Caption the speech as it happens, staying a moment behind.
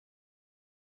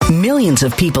Millions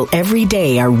of people every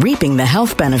day are reaping the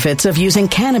health benefits of using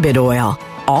cannabis oil,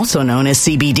 also known as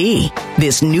CBD.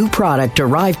 This new product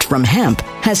derived from hemp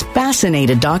has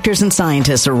fascinated doctors and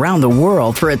scientists around the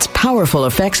world for its powerful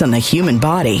effects on the human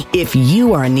body. If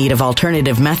you are in need of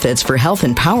alternative methods for health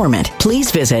empowerment, please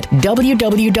visit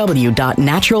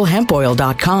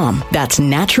www.naturalhempoil.com. That's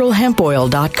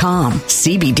naturalhempoil.com.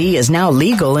 CBD is now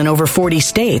legal in over 40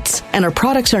 states, and our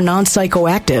products are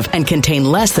non-psychoactive and contain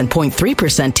less than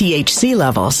 0.3% THC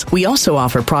levels. We also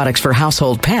offer products for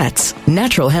household pets.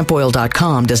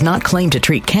 Naturalhempoil.com does not claim to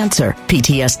treat cancer,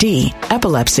 PTSD,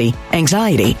 epilepsy,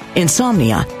 anxiety,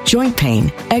 insomnia, joint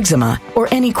pain, eczema, or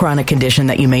any chronic condition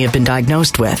that you may have been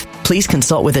diagnosed with. Please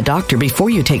consult with a doctor before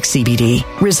you take CBD.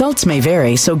 Results may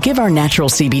vary, so give our natural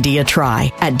CBD a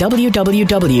try at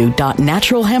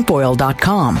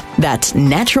www.naturalhempoil.com. That's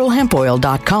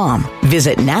naturalhempoil.com.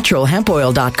 Visit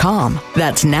naturalhempoil.com.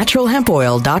 That's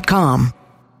naturalhempoil.com.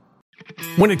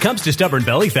 When it comes to stubborn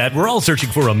belly fat, we're all searching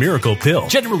for a miracle pill.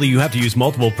 Generally, you have to use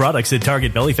multiple products that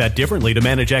target belly fat differently to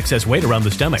manage excess weight around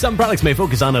the stomach. Some products may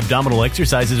focus on abdominal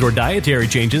exercises or dietary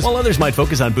changes, while others might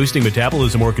focus on boosting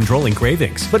metabolism or controlling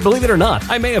cravings. But believe it or not,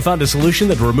 I may have found a solution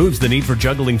that removes the need for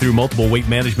juggling through multiple weight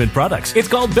management products. It's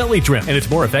called Belly Trim, and it's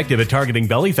more effective at targeting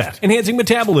belly fat, enhancing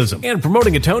metabolism, and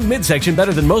promoting a toned midsection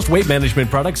better than most weight management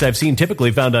products I've seen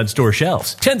typically found on store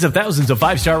shelves. Tens of thousands of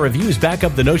 5-star reviews back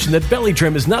up the notion that Belly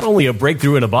Trim is not only a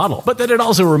breakthrough in a bottle, but that it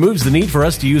also removes the need for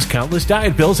us to use countless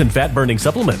diet pills and fat-burning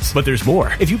supplements. But there's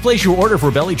more. If you place your order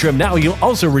for Belly Trim now, you'll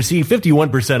also receive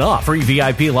 51% off, free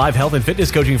VIP live health and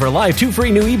fitness coaching for life, 2 free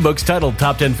new ebooks titled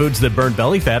Top 10 Foods That Burn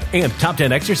Belly Fat and Top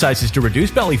 10 Exercises to Reduce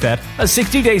Belly Fat, a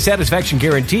 60-day satisfaction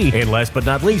guarantee, and last but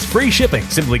not least, free shipping.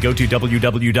 Simply go to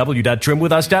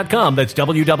www.trimwithus.com. That's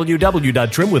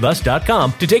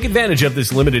www.trimwithus.com to take advantage of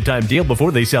this limited time deal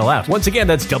before they sell out. Once again,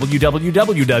 that's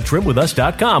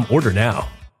www.trimwithus.com. Order now.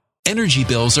 Energy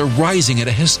bills are rising at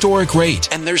a historic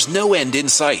rate, and there's no end in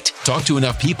sight. Talk to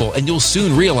enough people, and you'll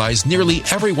soon realize nearly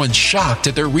everyone's shocked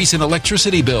at their recent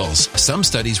electricity bills. Some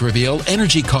studies reveal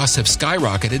energy costs have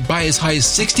skyrocketed by as high as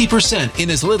 60%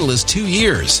 in as little as 2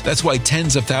 years. That's why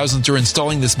tens of thousands are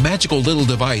installing this magical little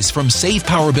device from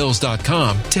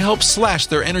SavePowerBills.com to help slash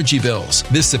their energy bills.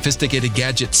 This sophisticated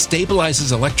gadget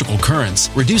stabilizes electrical currents,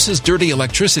 reduces dirty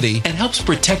electricity, and helps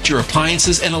protect your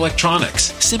appliances and electronics.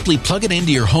 Simply plug it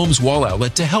into your home's wall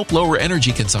outlet to help lower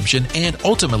energy consumption and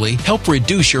ultimately help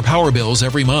reduce your power bills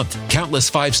every month.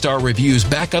 Countless 5-star reviews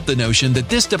back up the notion that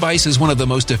this device is one of the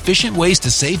most efficient ways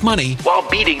to save money while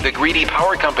beating the greedy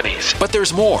power companies. But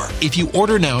there's more. If you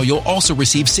order now, you'll also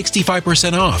receive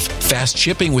 65% off, fast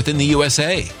shipping within the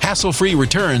USA, hassle-free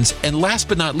returns, and last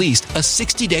but not least, a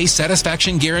 60-day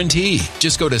satisfaction guarantee.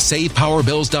 Just go to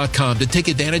SavePowerBills.com to take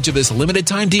advantage of this limited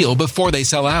time deal before they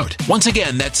sell out. Once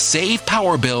again, that's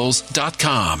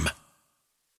SavePowerBills.com.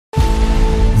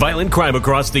 Violent crime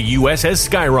across the U.S. has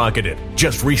skyrocketed.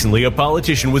 Just recently, a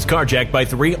politician was carjacked by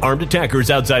 3 armed attackers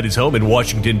outside his home in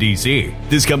Washington, D.C.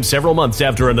 This comes several months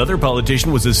after another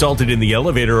politician was assaulted in the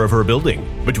elevator of her building.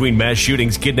 Between mass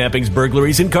shootings, kidnappings,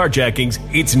 burglaries, and carjackings,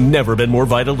 it's never been more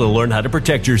vital to learn how to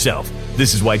protect yourself.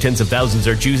 This is why tens of thousands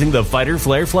are choosing the Fighter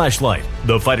Flare flashlight.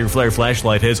 The Fighter Flare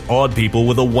flashlight has awed people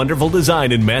with a wonderful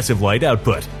design and massive light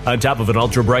output. On top of an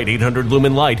ultra-bright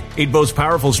 800-lumen light, it boasts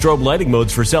powerful strobe lighting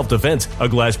modes for self-defense, a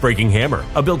glass-breaking hammer,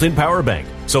 a built-in power bank,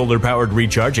 solar-powered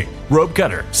recharging, rope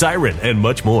cutter, siren, and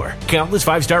much more. Countless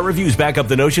 5-star reviews back up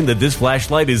the notion that this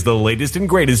flashlight is the latest and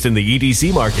greatest in the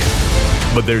EDC market.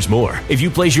 But there's more. If you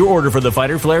place your order for the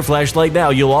Fighter Flare flashlight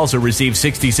now, you'll also receive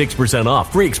 66%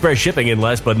 off, free express shipping, and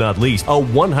last but not least, a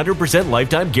 100%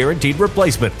 lifetime guaranteed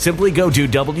replacement. Simply go to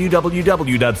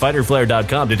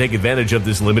www.fighterflare.com to take advantage of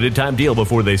this limited time deal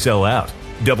before they sell out.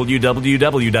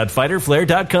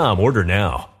 www.fighterflare.com. Order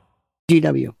now.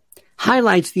 GW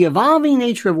highlights the evolving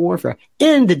nature of warfare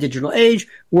in the digital age,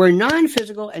 where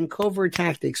non-physical and covert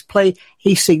tactics play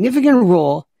a significant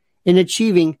role in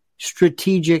achieving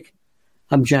strategic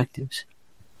objectives.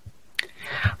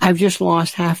 I've just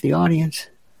lost half the audience.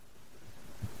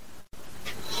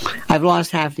 I've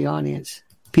lost half the audience.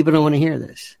 People don't want to hear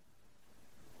this.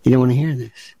 They don't want to hear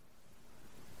this.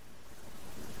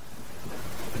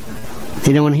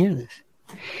 They don't want to hear this.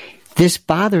 This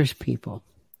bothers people.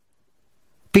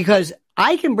 Because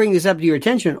I can bring this up to your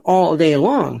attention all day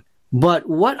long, but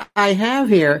what I have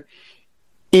here,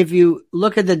 if you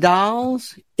look at the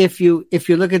dolls, if you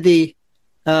look at the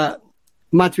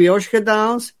Matryoshka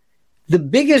dolls, the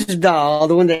biggest doll,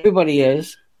 the one that everybody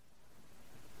is,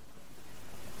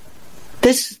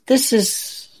 this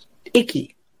is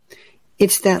icky.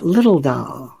 It's that little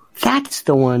doll. That's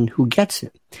the one who gets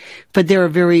it. But there are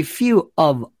very few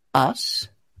of us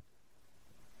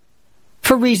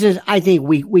for reasons I think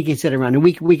we can sit around and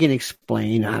we can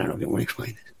explain. I don't know if you want to explain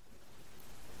this.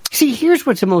 See, here's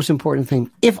what's the most important thing.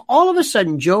 If all of a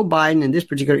sudden Joe Biden and this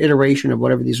particular iteration of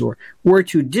whatever these were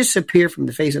to disappear from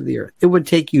the face of the earth, it would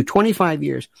take you 25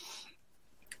 years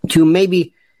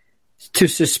to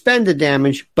suspend the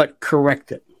damage, but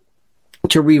correct it,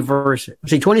 to reverse it.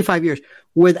 Say 25 years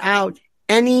without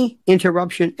any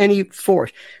interruption, any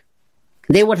force.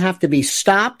 They would have to be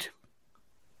stopped.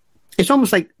 It's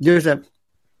almost like there's a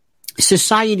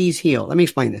society's heal. Let me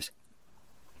explain this.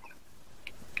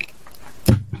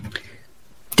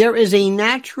 There is a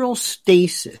natural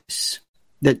stasis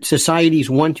that societies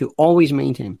want to always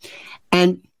maintain.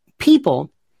 And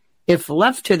people, if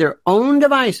left to their own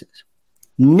devices,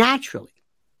 naturally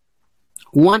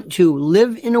want to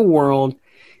live in a world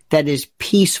that is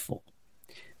peaceful,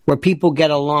 where people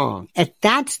get along. And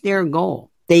that's their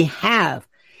goal. They have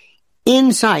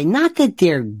inside, not that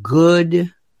they're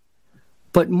good,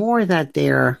 but more that they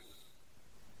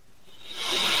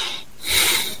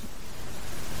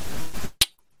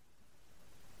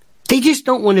just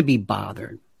don't want to be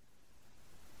bothered.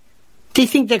 They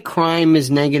think that crime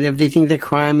is negative. They think that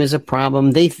crime is a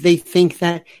problem. They think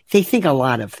a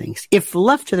lot of things if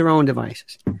left to their own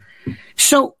devices.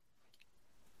 So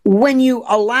when you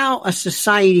allow a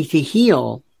society to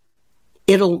heal,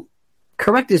 it'll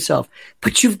correct itself.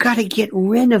 But you've got to get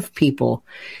rid of people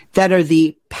that are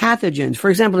the pathogens.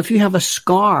 For example, if you have a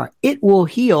scar, it will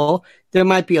heal. There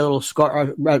might be a little scar,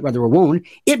 or rather a wound.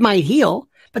 It might heal,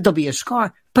 but there'll be a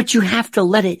scar. But you have to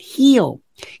let it heal.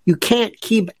 You can't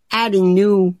keep adding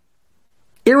new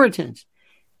irritants.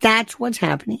 That's what's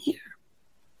happening here.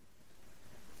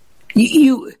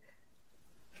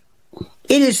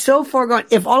 It is so far gone.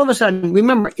 If all of a sudden,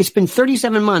 remember, it's been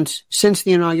 37 months since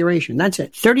the inauguration. That's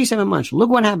it. 37 months. Look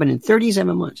what happened in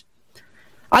 37 months.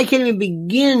 I can't even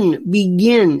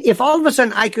begin. If all of a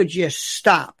sudden I could just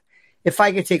stop, if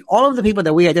I could take all of the people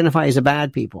that we identify as the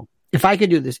bad people, if I could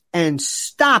do this and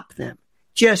stop them,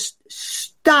 just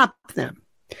stop them,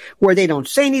 where they don't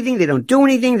say anything, they don't do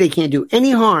anything, they can't do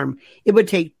any harm, it would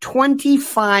take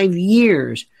 25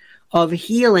 years of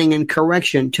healing and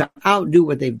correction to outdo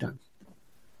what they've done.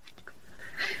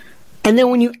 And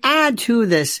then when you add to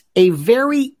this a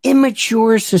very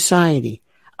immature society,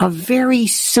 a very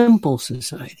simple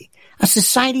society, a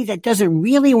society that doesn't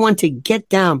really want to get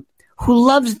down, who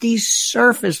loves the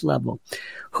surface level,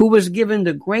 who was given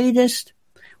the greatest,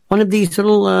 one of these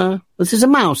little, this is a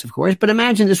mouse, of course, but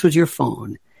imagine this was your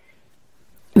phone.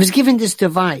 It was given this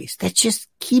device that just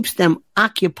keeps them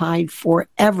occupied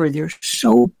forever. They're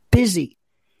so busy.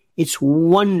 It's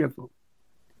wonderful.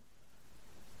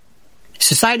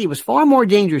 Society was far more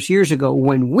dangerous years ago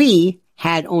when we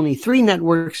had only 3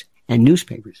 networks and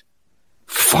newspapers.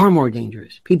 Far more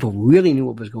dangerous. People really knew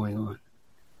what was going on.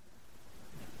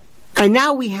 And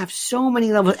now we have so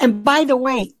many levels. And by the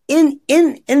way, in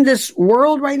this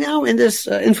world right now, in this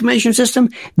information system,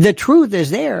 the truth is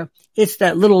there. It's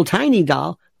that little tiny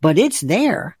doll, but it's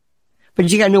there.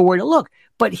 But you got to know where to look.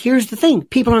 But here's the thing.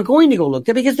 People aren't going to go look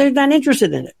there because they're not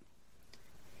interested in it.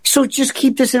 So just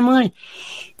keep this in mind.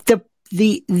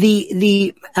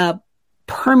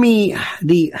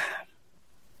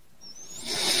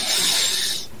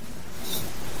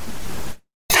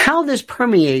 How this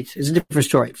permeates is a different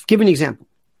story. Give an example.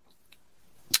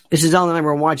 This is Ellen and I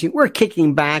were watching. We're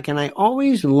kicking back, and I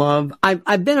always love.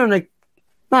 I've been on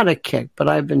not a kick, but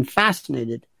I've been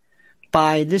fascinated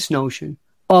by this notion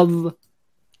of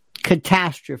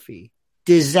catastrophe,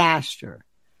 disaster.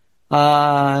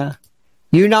 I've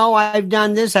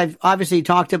done this. I've obviously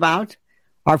talked about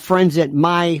our friends at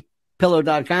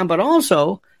mypillow.com, but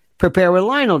also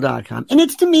preparewithlionel.com.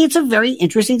 And to me, it's a very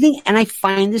interesting thing. And I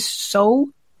find this so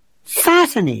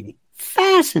fascinating.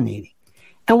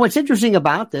 And what's interesting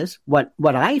about this, what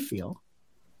I feel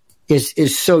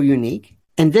is so unique,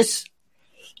 and this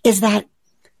is that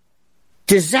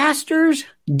disasters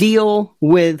deal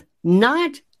with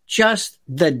not just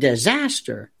the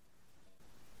disaster,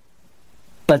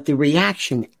 but the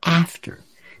reaction after,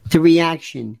 the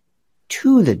reaction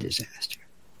to the disaster.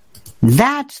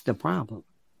 That's the problem.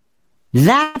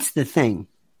 That's the thing.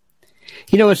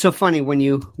 You know, it's so funny when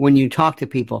you talk to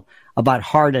people about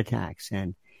heart attacks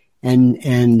and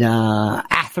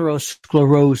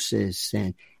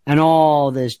atherosclerosis and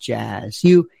all this jazz.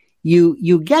 You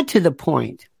get to the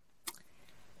point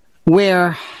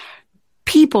where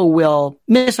people will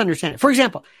misunderstand it. For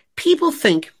example, people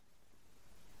think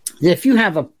that if you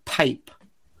have a pipe,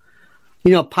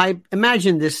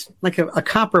 imagine this like a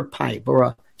copper pipe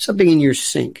or something in your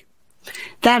sink.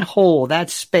 That hole, that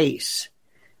space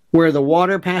where the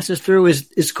water passes through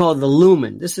is called the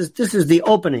lumen. This is the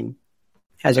opening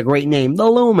has a great name, the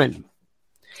lumen.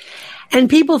 And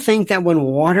people think that when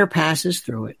water passes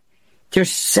through it,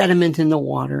 there's sediment in the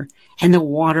water, and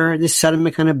the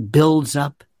sediment kind of builds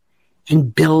up,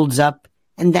 and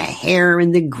the hair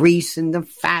and the grease and the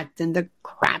fat and the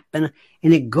crap, and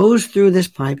it goes through this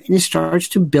pipe, and it starts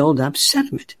to build up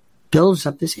sediment, builds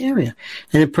up this area.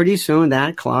 And then pretty soon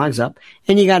that clogs up,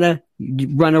 and you got to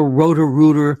run a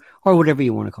rotor-rooter or whatever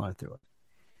you want to call it through it.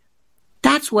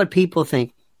 That's what people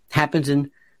think happens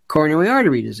in coronary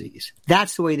artery disease.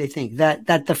 That's the way they think,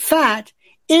 that the fat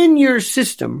in your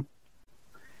system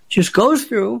just goes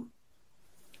through,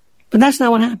 but that's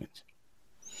not what happens.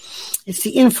 It's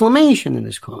the inflammation that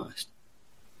is caused.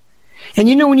 And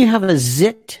you know when you have a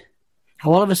zit,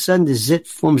 how all of a sudden the zit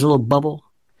forms a little bubble,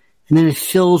 and then it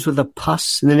fills with a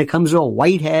pus, and then it comes to a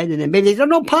white head, and then maybe they say,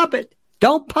 don't pop it.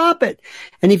 Don't pop it.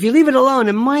 And if you leave it alone,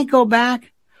 it might go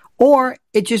back, or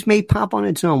it just may pop on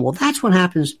its own. Well, that's what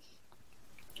happens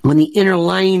when the inner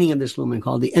lining of this lumen,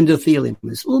 called the endothelium,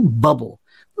 this little bubble,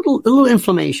 little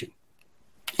inflammation.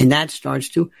 And that starts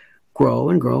to grow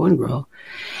and grow and grow.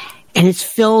 And it's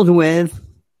filled with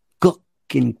gook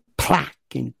and plaque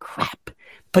and crap.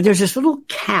 But there's this little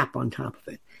cap on top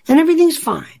of it. And everything's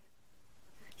fine.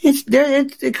 It's there.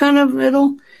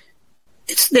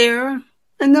 It's there.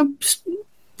 And the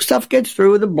stuff gets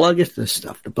through. The blood gets through.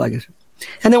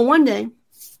 And then one day,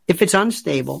 if it's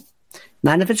unstable,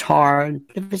 not if it's hard,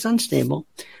 but if it's unstable,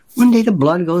 one day the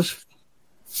blood goes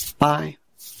by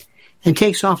and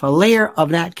takes off a layer of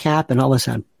that cap, and all of a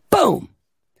sudden, boom,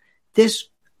 this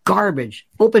garbage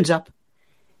opens up,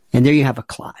 and there you have a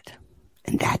clot.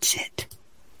 And that's it.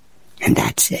 And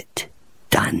that's it.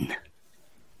 Done.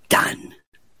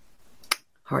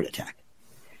 Heart attack.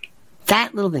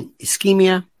 That little thing,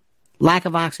 ischemia, lack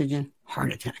of oxygen,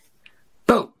 heart attack.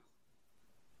 Boom.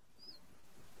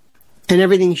 And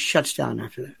everything shuts down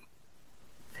after that.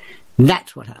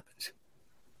 That's what happens.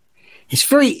 It's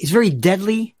very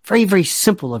deadly, very, very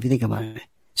simple if you think about it.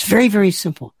 It's very, very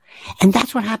simple. And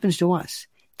that's what happens to us.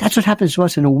 That's what happens to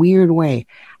us in a weird way.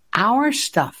 Our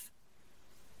stuff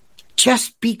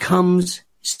just becomes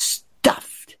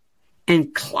stuffed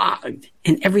and clogged,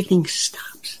 and everything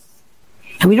stops.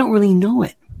 And we don't really know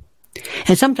it.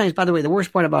 And sometimes, by the way, the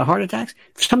worst part about heart attacks,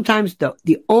 sometimes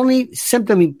the only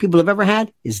symptom people have ever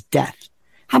had is death.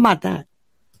 How about that?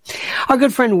 Our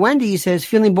good friend Wendy says,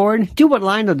 feeling bored? Do what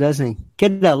Lionel does and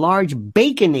get a large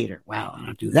baconator. Well, I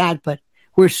don't do that, but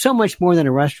we're so much more than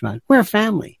a restaurant. We're a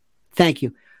family. Thank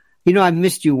you. You know, I've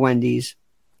missed you, Wendy's.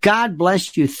 God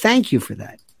bless you. Thank you for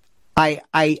that.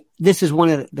 This is one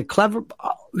of the clever,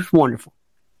 it's wonderful.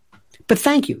 But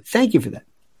thank you. Thank you for that.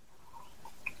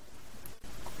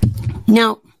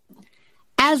 Now,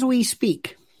 as we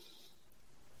speak,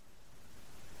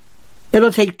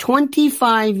 it'll take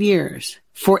 25 years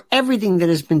for everything that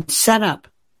has been set up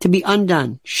to be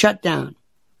undone, shut down.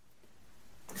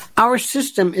 Our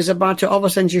system is about to all of a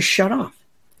sudden just shut off.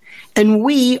 And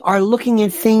we are looking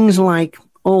at things like,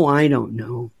 I don't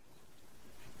know,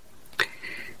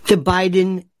 the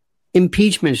Biden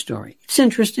impeachment story. It's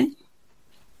interesting.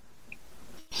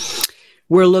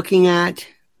 We're looking at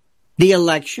the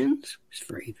elections. It's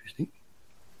very interesting.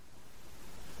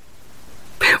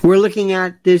 We're looking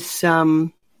at this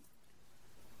New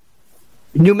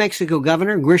Mexico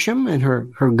governor, Grisham, and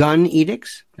her gun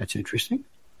edicts. That's interesting.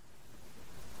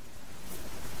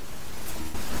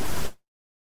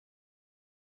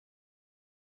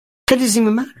 That doesn't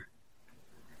even matter.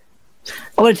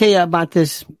 I want to tell you about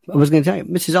this. I was going to tell you,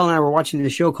 Mrs. L and I were watching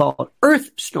this show called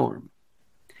Earth Storm.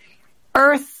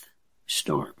 Earth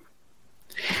Storm.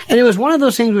 And it was one of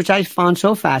those things which I found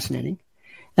so fascinating.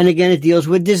 And again, it deals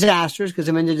with disasters because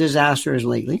I'm into disasters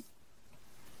lately.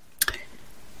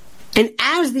 And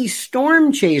as these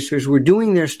storm chasers were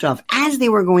doing their stuff, as they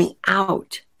were going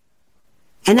out,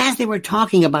 and as they were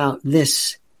talking about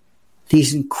these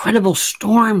incredible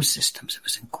storm systems, it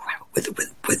was incredible,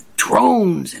 with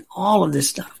drones and all of this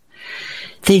stuff,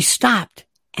 they stopped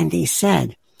and they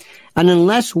said, and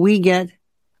unless we get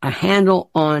a handle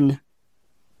on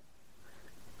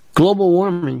global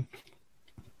warming,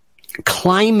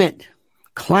 climate,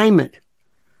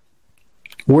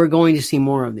 we're going to see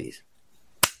more of these.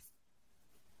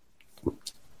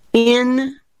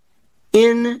 In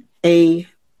a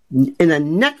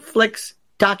Netflix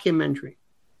documentary,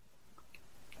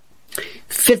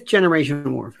 Fifth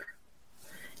Generation Warfare,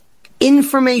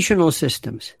 informational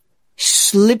systems,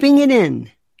 slipping it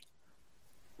in,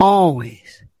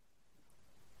 always.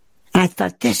 And I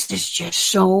thought, this is just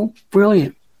so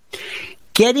brilliant.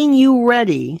 Getting you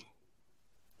ready,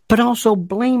 but also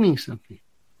blaming something.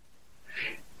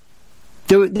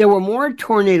 There were more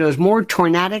tornadoes, more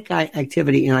tornadic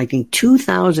activity in, I think,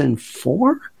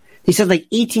 2004. They said like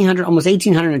 1,800, almost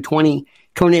 1,820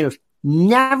 tornadoes.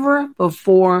 Never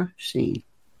before seen.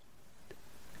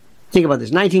 Think about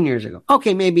this, 19 years ago.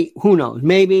 Okay, maybe, who knows?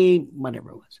 Maybe, whatever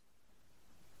it was.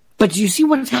 But do you see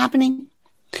what's happening?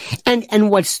 And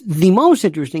what's the most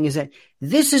interesting is that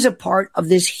this is a part of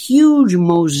this huge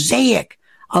mosaic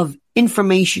of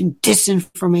information,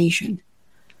 disinformation.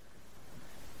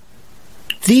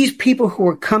 These people who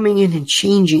are coming in and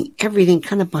changing everything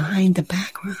kind of behind the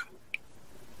background.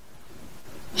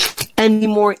 And the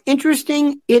more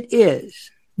interesting it is,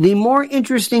 the more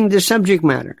interesting the subject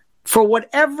matter, for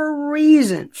whatever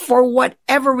reason,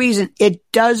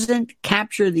 it doesn't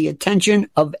capture the attention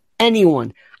of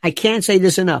anyone. I can't say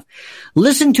this enough.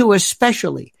 Listen to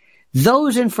especially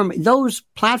those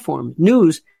platforms,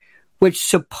 news, which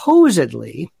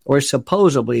supposedly, or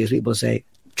supposedly as people say,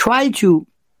 try to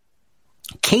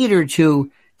cater to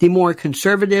the more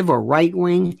conservative or right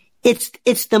wing.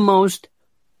 It's the most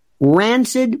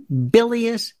rancid,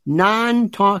 bilious,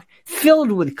 non-talk,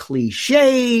 filled with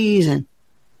cliches. And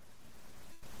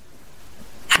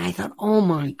I thought, oh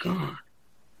my God.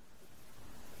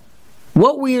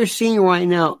 What we are seeing right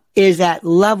now is at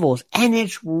levels, and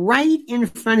it's right in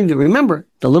front of you. Remember,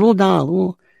 the little doll,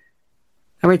 little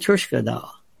Matryoshka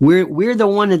doll. We're the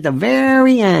one at the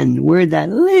very end. We're that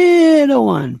little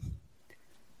one.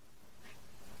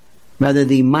 Rather,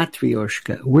 the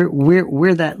Matryoshka.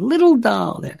 We're that little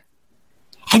doll there.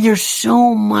 And there's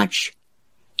so much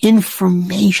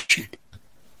information.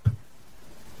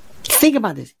 Think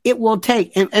about this. It will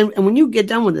take, and when you get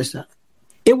done with this stuff,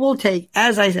 it will take,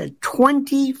 as I said,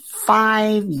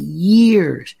 25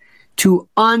 years to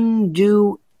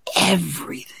undo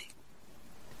everything.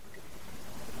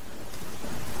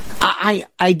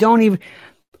 I don't even,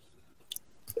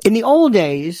 in the old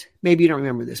days, maybe you don't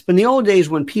remember this, but in the old days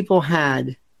when people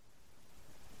had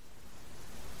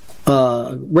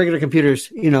regular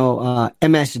computers,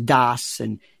 MS-DOS,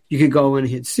 and you could go in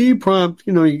and hit C prompt,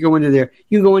 you go into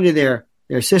their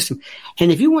system.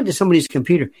 And if you went to somebody's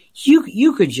computer,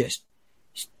 you could just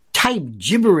type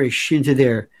gibberish into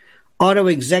their auto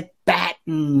exec bat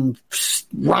and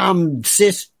ROM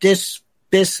sys, dis,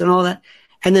 bis, and all that.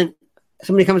 And then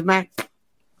somebody comes back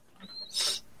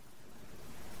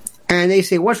and they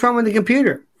say, what's wrong with the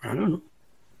computer? I don't know.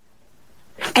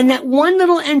 And that one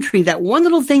little entry, that one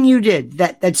little thing you did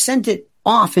that sent it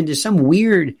off into some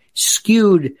weird,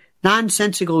 skewed,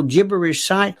 nonsensical gibberish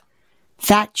site,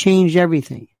 that changed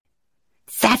everything.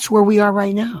 That's where we are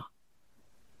right now.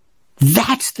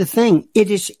 That's the thing. It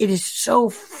is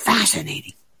so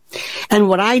fascinating. And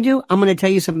what I do, I'm going to tell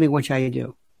you something which I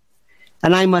do.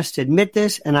 And I must admit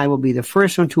this, and I will be the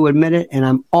first one to admit it. And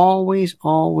I'm always,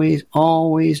 always,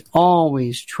 always,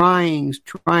 always trying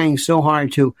so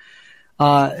hard to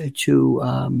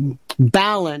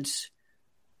balance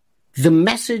the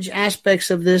message aspects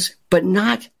of this, but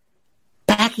not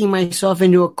backing myself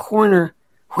into a corner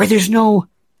where there's no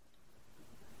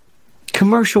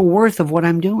commercial worth of what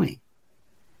I'm doing.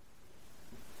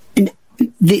 And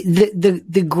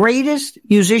the greatest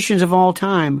musicians of all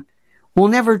time will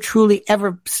never truly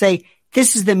ever say,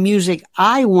 this is the music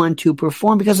I want to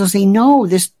perform, because they'll say, no,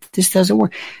 this doesn't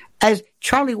work. As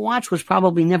Charlie Watts was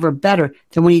probably never better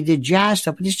than when he did jazz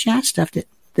stuff, but his jazz stuff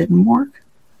didn't work.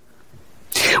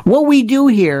 What we do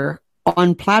here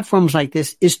on platforms like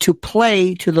this is to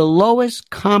play to the lowest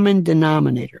common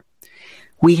denominator.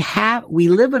 We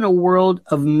live in a world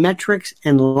of metrics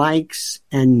and likes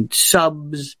and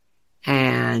subs,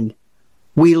 and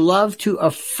we love to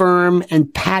affirm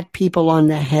and pat people on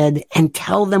the head and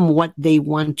tell them what they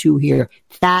want to hear.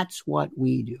 That's what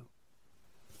we do.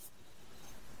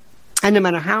 And no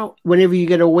matter whenever you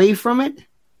get away from it,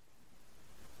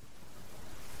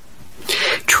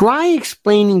 try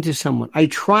explaining to someone. I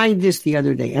tried this the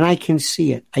other day, and I can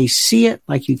see it. I see it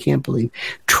like you can't believe.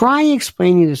 Try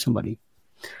explaining to somebody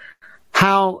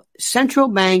how central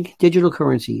bank digital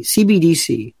currency,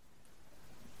 CBDC,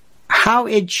 how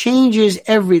it changes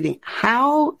everything,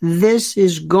 how this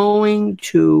is going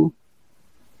to,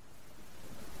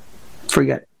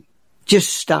 forget it,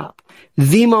 just stop.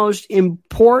 The most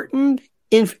important,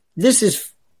 this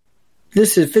is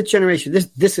fifth generation,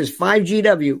 this is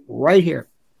 5GW right here.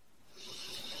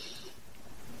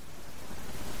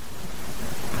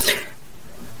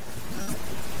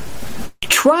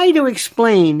 Try to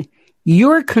explain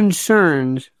your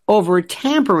concerns over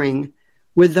tampering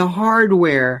with the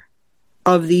hardware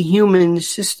of the human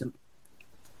system.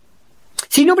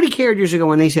 See, nobody cared years ago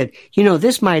when they said,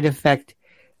 this might affect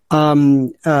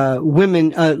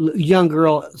women, young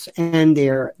girls, and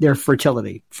their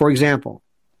fertility. For example,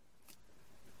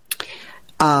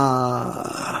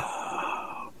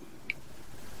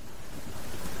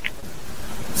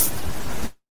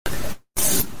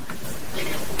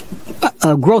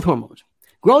 growth hormones.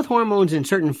 Growth hormones in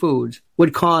certain foods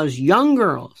would cause young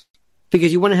girls,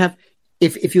 because you want to have,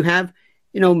 if you have,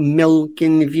 milk,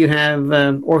 and if you have,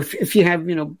 or if you have,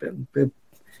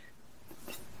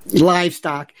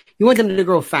 livestock, you want them to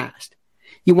grow fast.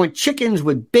 You want chickens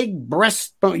with big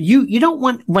breasts. You don't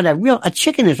want a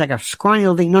chicken is like a scrawny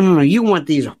little thing. No. You want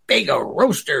these bigger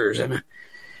roasters, and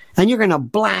you're going to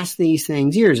blast these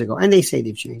things years ago. And they say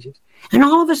they've changed it. And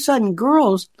all of a sudden,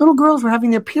 little girls were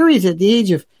having their periods at the age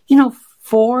of,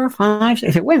 4, 5, 6.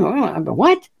 I said, wait a minute,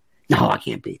 what? No, I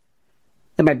can't be.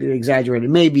 That might be exaggerated.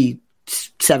 Maybe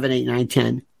 7, 8, 9,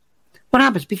 10. What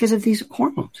happens? Because of these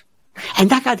hormones. And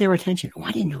that got their attention. Oh,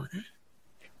 I didn't know that.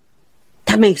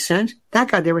 That makes sense. That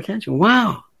got their attention.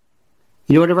 Wow.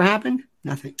 You know whatever happened?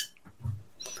 Nothing.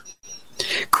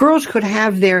 Girls could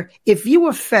have if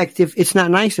it's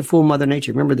not nice to fool Mother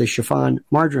Nature. Remember the chiffon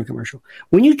margarine commercial?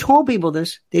 When you told people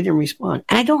this, they didn't respond.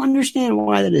 And I don't understand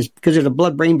why that is, because there's a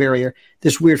blood-brain barrier,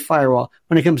 this weird firewall,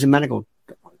 when it comes to medical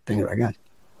things like that.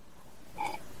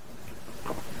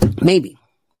 Maybe.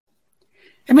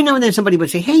 Every now and then somebody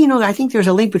would say, hey, I think there's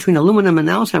a link between aluminum and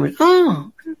Alzheimer's.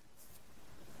 Oh.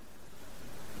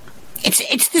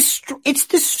 It's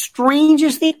the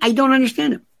strangest thing. I don't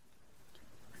understand it.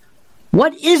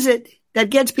 What is it that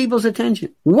gets people's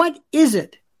attention? What is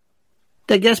it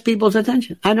that gets people's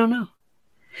attention? I don't know.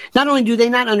 Not only do they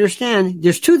not understand,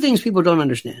 there's two things people don't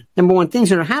understand. Number one, things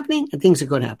that are happening and things that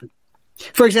could happen.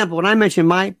 For example, when I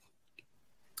mentioned the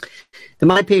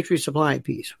My Patriot Supply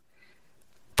piece,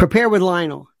 prepare with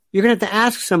Lionel, you're going to have to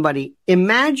ask somebody,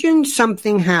 imagine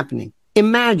something happening.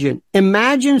 Imagine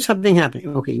something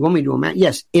happening. Okay, you want me to imagine?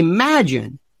 Yes,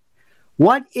 imagine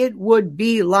what it would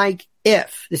be like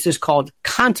if. This is called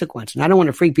consequence. And I don't want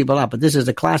to freak people out, but this is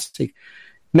a classic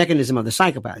mechanism of the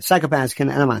psychopath. Psychopaths can,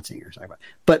 and I'm not saying you're a psychopath,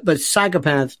 but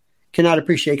psychopaths cannot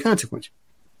appreciate consequence.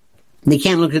 They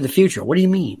can't look at the future. What do you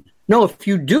mean? No, if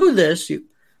you do this,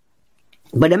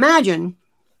 but imagine,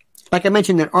 like I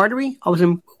mentioned, that artery, I was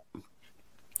in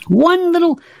one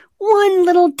little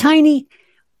tiny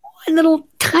little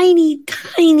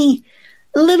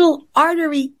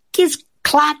artery gets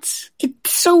clots.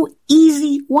 It's so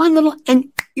easy. One little,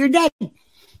 and you're dead.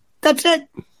 That's it.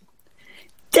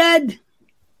 Dead.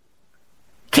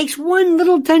 Takes one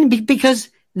little tiny, because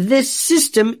this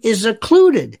system is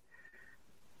occluded.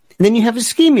 And then you have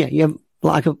ischemia. You have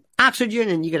lack of oxygen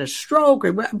and you get a stroke.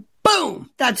 Or boom.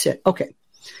 That's it. Okay.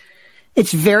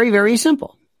 It's very, very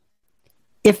simple.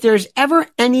 If there's ever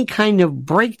any kind of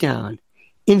breakdown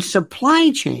in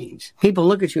supply chains, people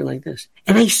look at you like this.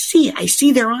 And I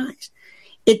see their eyes.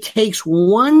 It takes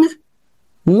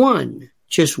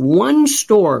just one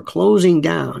store closing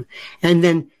down, and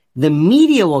then the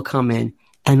media will come in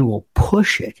and will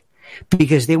push it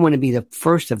because they want to be the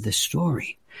first of the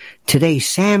story. Today,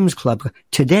 Sam's Club,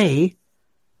 Piggly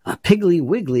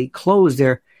Wiggly closed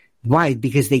their, why?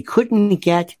 Because they couldn't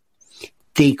get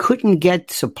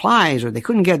supplies, or they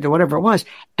couldn't get whatever it was,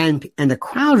 and the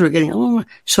crowds were getting a little,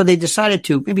 so they decided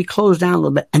to maybe close down a little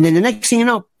bit, and then the next thing you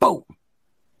know, boom.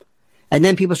 And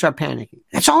then people start panicking.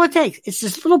 That's all it takes. It's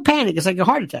this little panic. It's like a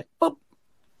heart attack. Boom.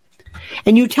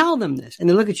 And you tell them this, and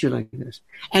they look at you like this,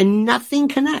 and nothing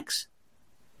connects.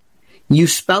 You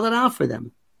spell it out for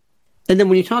them. And then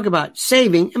when you talk about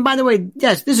saving, and by the way,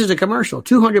 yes, this is a commercial,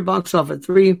 $200 off a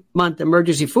 3-month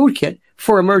emergency food kit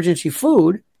for emergency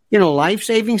food,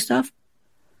 life-saving stuff.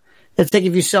 That's like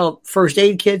if you sell first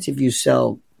aid kits, if you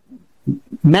sell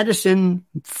medicine,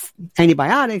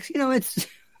 antibiotics,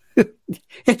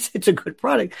 it's a good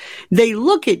product. They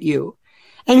look at you,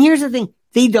 and here's the thing,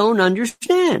 they don't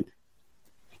understand.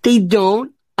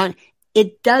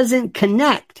 It doesn't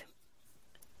connect.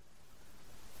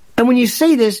 And when you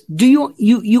say this, do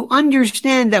you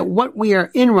understand that what we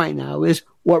are in right now is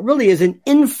what really is an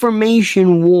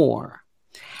information war?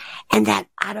 And that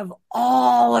out of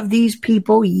all of these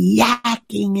people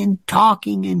yakking and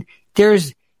talking, and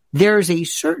there's a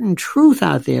certain truth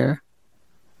out there.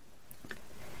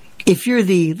 If you're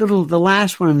the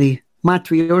last one of the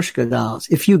Matryoshka dolls,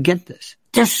 if you get this,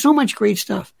 there's so much great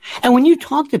stuff. And when you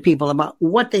talk to people about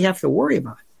what they have to worry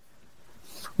about,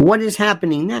 what is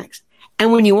happening next,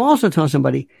 and when you also tell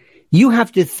somebody, you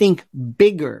have to think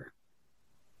bigger.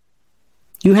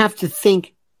 You have to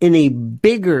think in a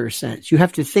bigger sense. You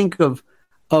have to think of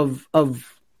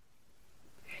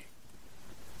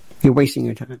You're wasting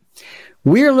your time.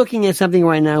 We're looking at something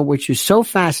right now which is so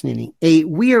fascinating.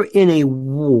 We are in a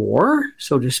war,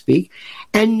 so to speak,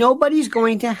 and nobody's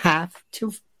going to have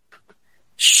to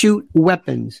shoot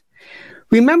weapons.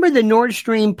 Remember the Nord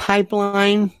Stream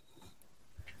pipeline?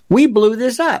 We blew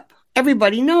this up.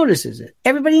 Everybody notices it.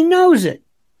 Everybody knows it.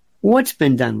 What's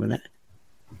been done with that?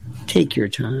 Take your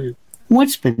time.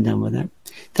 What's been done with that?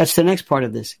 That's the next part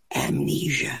of this.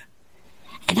 Amnesia.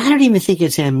 And I don't even think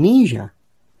it's amnesia.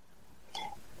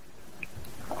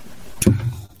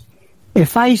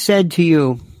 If I said to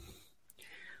you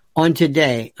on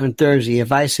Thursday,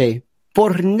 if I say,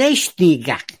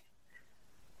 Porneshtiga,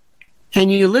 and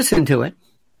you listen to it,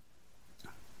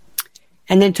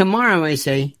 and then tomorrow I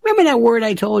say, remember that word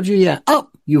I told you? Yeah. Oh,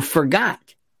 you forgot.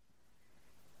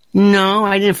 No,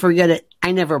 I didn't forget it.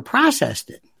 I never processed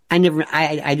it. I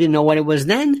didn't know what it was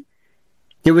then.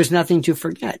 There was nothing to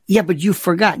forget. Yeah, but you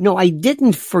forgot. No, I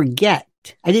didn't forget.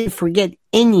 I didn't forget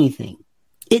anything.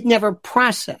 It never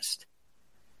processed.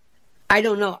 I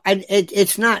don't know.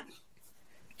 It's not.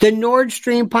 The Nord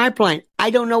Stream pipeline, I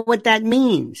don't know what that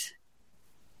means.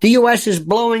 The U.S. is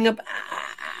blowing up.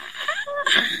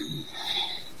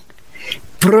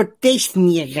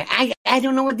 Protestnia. I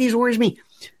don't know what these words mean.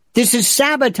 This is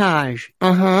sabotage.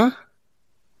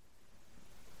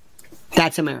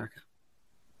 That's America.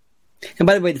 And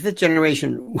by the way, the fifth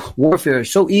generation warfare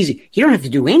is so easy. You don't have to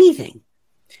do anything.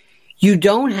 You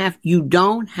don't have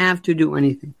to do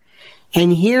anything.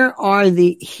 And here are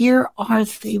the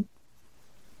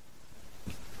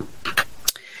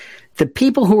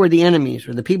people who are the enemies,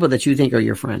 or the people that you think are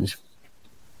your friends.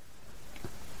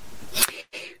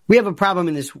 We have a problem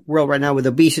in this world right now with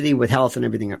obesity, with health and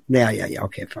everything. Yeah.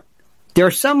 Okay, fine. There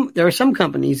are some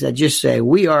companies that just say,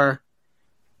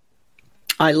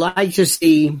 I like to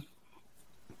see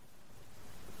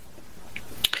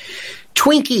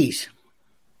Twinkies.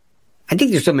 I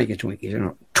think they're still making Twinkies. I don't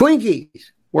know.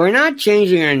 Twinkies. We're not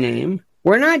changing our name.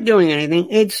 We're not doing anything.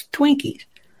 It's Twinkies.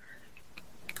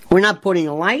 We're not putting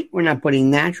light. We're not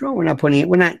putting natural. It's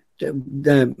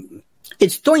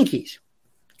Twinkies.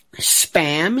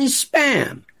 Spam is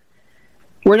spam.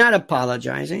 We're not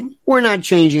apologizing. We're not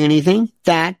changing anything.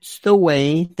 That's the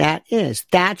way that is.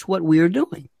 That's what we're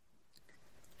doing.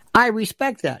 I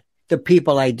respect that. The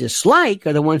people I dislike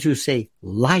are the ones who say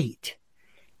light,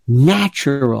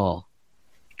 natural,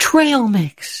 trail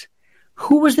mix.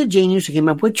 Who was the genius who came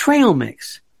up with trail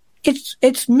mix?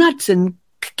 It's nuts and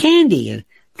candy.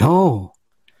 No,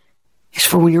 it's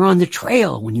for when you're on the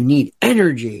trail, when you need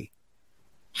energy.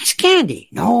 It's candy.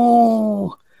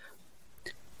 No.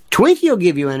 Twinkie will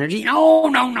give you energy.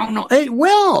 No. It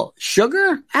will.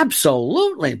 Sugar?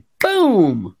 Absolutely.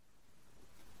 Boom.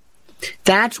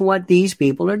 That's what these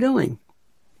people are doing.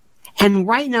 And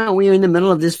right now we are in the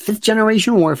middle of this fifth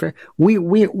generation warfare.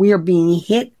 We are being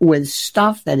hit with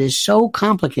stuff that is so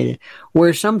complicated,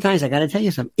 where sometimes I got to tell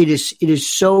you something. It is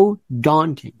so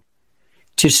daunting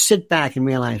to sit back and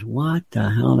realize, what the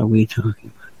hell are we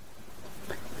talking about?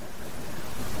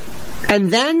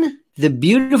 And then the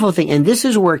beautiful thing, and this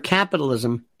is where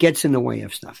capitalism gets in the way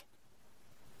of stuff.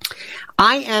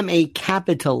 I am a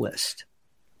capitalist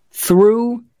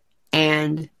through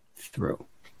and through.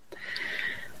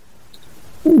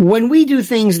 When we do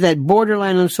things that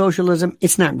borderline on socialism,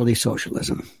 it's not really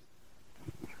socialism.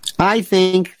 I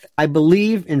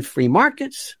believe in free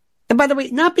markets. And by the way,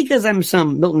 not because I'm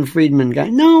some Milton Friedman guy.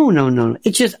 No.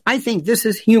 It's just, I think this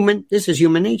is human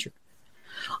nature.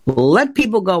 Let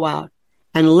people go out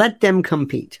and let them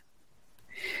compete.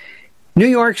 New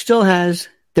York still has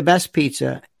the best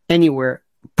pizza anywhere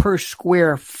per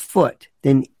square foot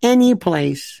than any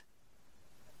place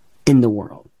in the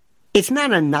world. It's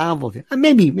not a novelty.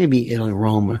 Maybe Italy,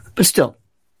 Rome, but still.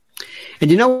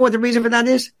 And you know what the reason for that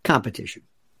is? Competition.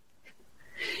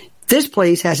 This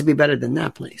place has to be better than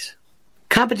that place.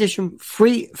 Competition,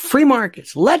 free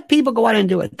markets. Let people go out and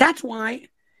do it. That's why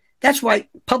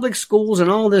public schools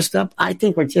and all this stuff, I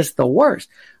think, are just the worst.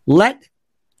 Let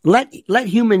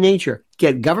human nature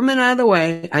get government out of the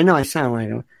way. I know I sound like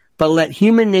it, but let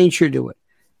human nature do it.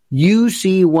 You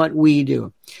see what we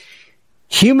do.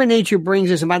 Human nature brings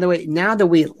us, and by the way, now that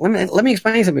let me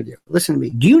explain something to you. Listen to me.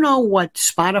 Do you know what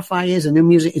Spotify is, a new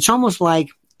music? It's almost like,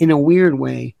 in a weird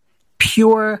way,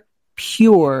 pure,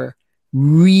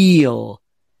 real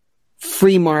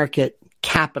free market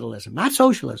capitalism, not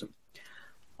socialism.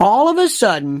 All of a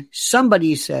sudden,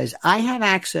 somebody says, I have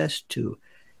access to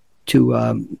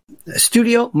a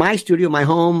studio, my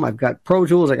home. I've got Pro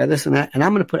Tools. I got this and that. And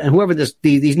I'm going to put, and whoever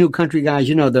these new country guys,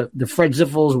 the Fred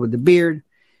Ziffels with the beard,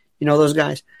 those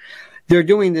guys, they're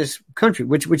doing this country,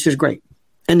 which is great.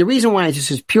 And the reason why is this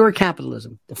is pure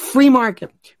capitalism. The free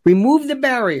market. Remove the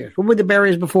barriers. What were the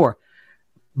barriers before?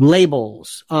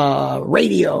 Labels,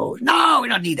 radio. No, we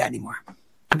don't need that anymore.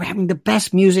 I'm having the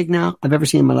best music now I've ever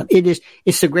seen in my life.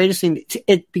 It's the greatest thing.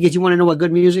 Because you want to know what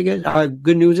good music is, or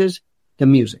good news is? The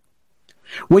music.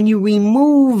 When you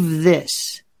remove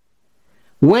this,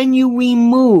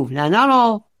 now not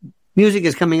all music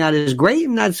is coming out as great,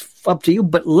 and that's up to you,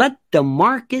 but let the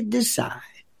market decide.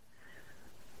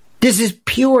 This is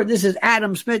pure. This is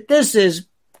Adam Smith. This is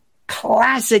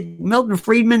classic Milton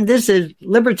Friedman. This is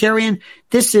libertarian.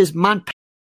 This is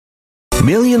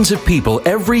Millions of people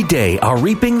every day are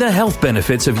reaping the health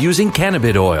benefits of using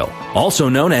cannabis oil, also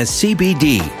known as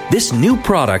CBD. This new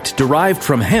product derived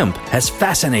from hemp has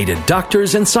fascinated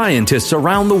doctors and scientists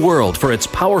around the world for its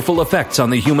powerful effects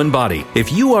on the human body.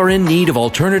 If you are in need of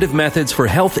alternative methods for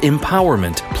health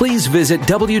empowerment, please visit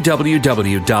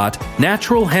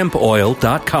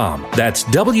www.naturalhempoil.com. That's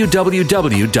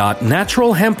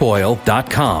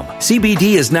www.naturalhempoil.com. CBD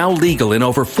is now legal in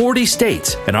over 40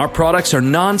 states, and our products are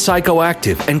non-psychoactive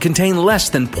and contain less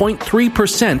than 0.3%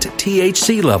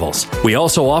 THC levels. We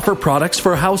also offer products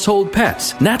for household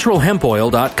pets.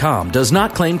 NaturalHempOil.com does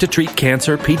not claim to treat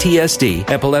cancer, PTSD,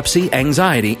 epilepsy,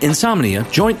 anxiety, insomnia,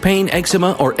 joint pain,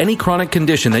 eczema, or any chronic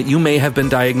condition that you may have been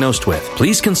diagnosed with.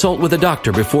 Please consult with a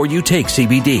doctor before you take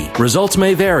CBD. Results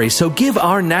may vary, so give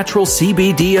our natural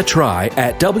CBD a try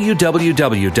at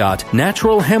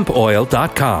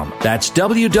www.naturalhempoil.com. That's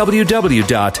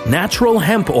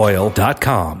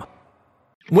www.naturalhempoil.com.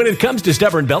 When it comes to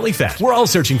stubborn belly fat, we're all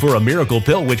searching for a miracle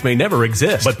pill which may never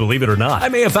exist. But believe it or not, I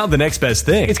may have found the next best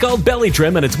thing. It's called Belly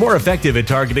Trim, and it's more effective at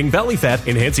targeting belly fat,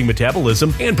 enhancing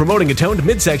metabolism, and promoting a toned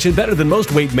midsection better than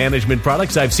most weight management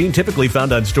products I've seen typically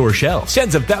found on store shelves.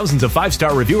 Tens of thousands of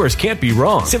 5-star reviewers can't be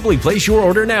wrong. Simply place your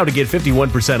order now to get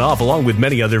 51% off along with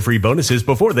many other free bonuses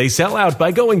before they sell out by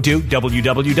going to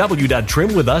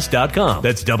www.trimwithus.com.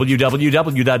 That's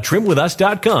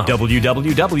www.trimwithus.com.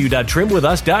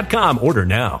 www.trimwithus.com. Order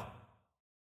now.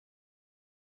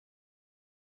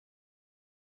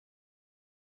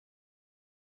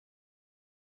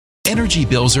 Energy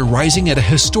bills are rising at a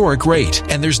historic rate,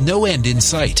 and there's no end in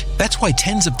sight. That's why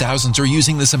tens of thousands are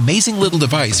using this amazing little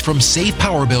device from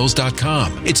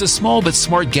SavePowerBills.com. It's a small but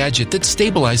smart gadget that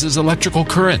stabilizes electrical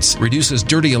currents, reduces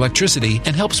dirty electricity,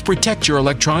 and helps protect your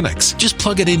electronics. Just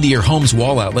plug it into your home's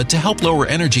wall outlet to help lower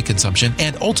energy consumption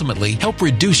and ultimately help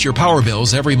reduce your power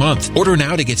bills every month. Order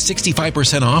now to get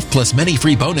 65% off plus many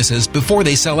free bonuses before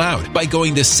they sell out by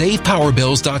going to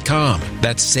SavePowerBills.com.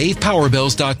 That's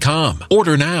SavePowerBills.com.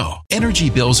 Order now. Energy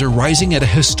bills are rising at a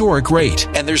historic rate,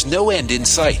 and there's no end in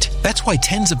sight. That's why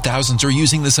tens of thousands are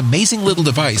using this amazing little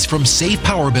device from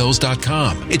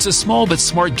SavePowerBills.com. It's a small but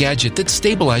smart gadget that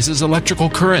stabilizes electrical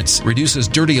currents, reduces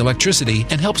dirty electricity,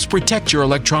 and helps protect your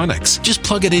electronics. Just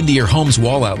plug it into your home's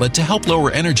wall outlet to help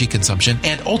lower energy consumption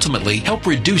and ultimately help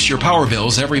reduce your power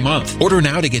bills every month. Order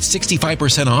now to get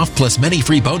 65% off plus many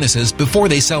free bonuses before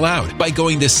they sell out by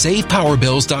going to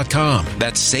SavePowerBills.com.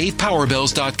 That's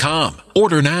SavePowerBills.com.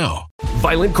 Order now.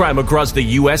 Violent crime across the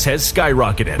U.S. has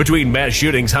skyrocketed. Between mass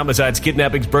shootings, homicides,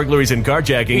 kidnappings, burglaries, and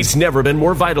carjacking, it's never been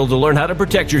more vital to learn how to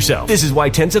protect yourself. This is why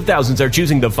tens of thousands are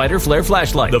choosing the Fighter Flare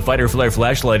flashlight. The Fighter Flare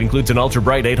flashlight includes an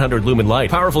ultra-bright 800 lumen light,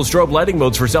 powerful strobe lighting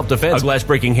modes for self-defense, a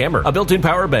glass-breaking hammer, a built-in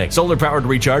power bank, solar-powered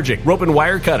recharging, rope and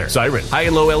wire cutter, siren, high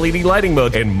and low LED lighting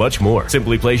mode, and much more.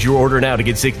 Simply place your order now to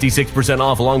get 66%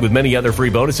 off along with many other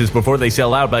free bonuses before they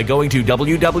sell out by going to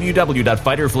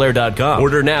www.fighterflare.com.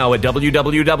 Order now at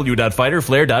www.fighterflare.com.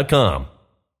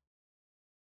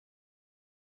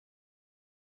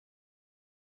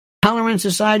 Tolerant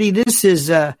society. This is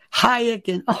Hayek,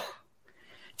 and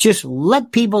just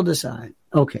let people decide.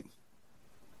 Okay.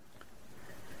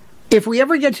 If we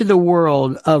ever get to the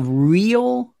world of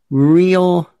real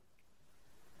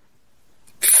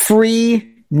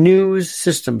free news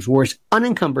systems where it's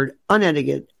unencumbered,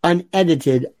 unedited,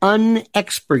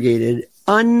 unexpurgated,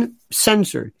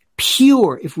 uncensored,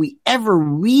 pure, if we ever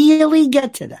really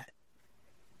get to that,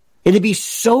 it'd be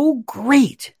so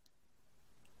great.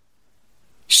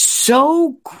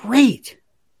 So great.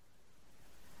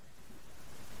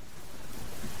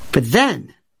 But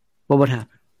then, what would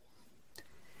happen?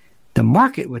 The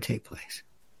market would take place.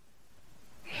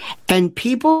 And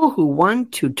people who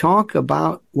want to talk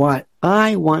about what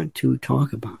I want to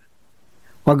talk about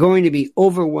are going to be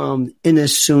overwhelmed in a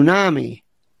tsunami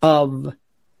of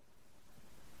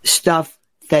stuff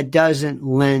that doesn't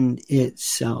lend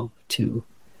itself to.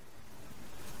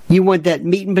 You want that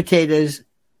meat and potatoes,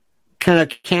 kind of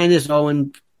Candace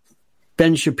Owen,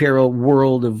 Ben Shapiro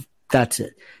world of that's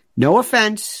it. No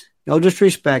offense, no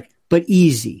disrespect, but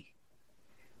easy.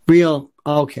 Real,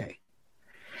 Okay.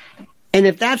 And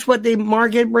if that's what the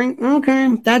market brings,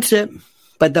 okay, that's it.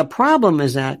 But the problem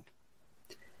is that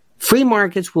free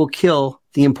markets will kill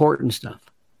the important stuff,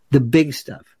 the big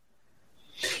stuff.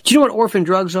 Do you know what orphan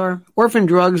drugs are? Orphan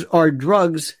drugs are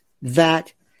drugs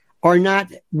that are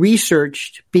not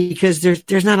researched because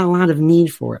there's not a lot of need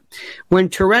for it. When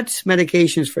Tourette's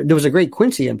medications, there was a great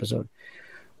Quincy episode.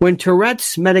 When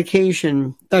Tourette's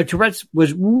medication, Tourette's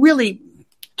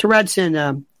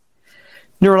and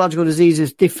neurological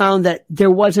diseases, they found that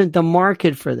there wasn't the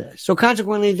market for this. So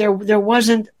consequently, there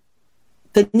wasn't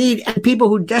the need, and people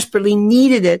who desperately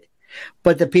needed it,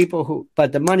 but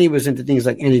the money was into things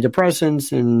like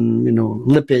antidepressants and,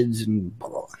 lipids and blah,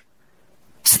 blah, blah.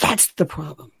 So that's the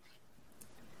problem.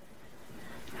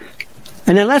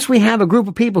 And unless we have a group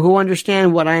of people who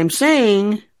understand what I am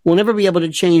saying, we'll never be able to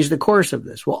change the course of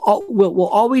this. We'll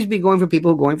always be going for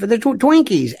people who are going for the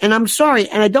Twinkies. And I'm sorry,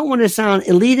 and I don't want to sound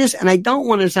elitist, and I don't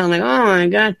want to sound like, oh my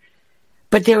God.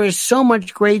 But there is so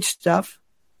much great stuff.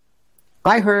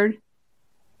 I heard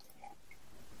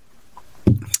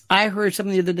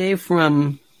something the other day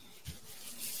from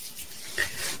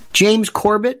James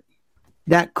Corbett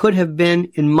that could have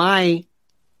been in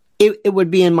it would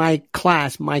be in my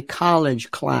class, my college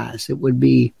class. It would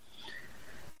be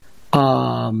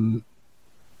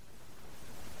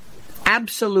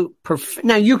absolute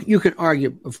now you can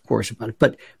argue, of course, about it,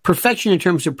 but perfection in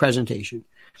terms of presentation.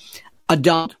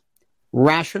 Adult,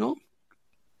 rational,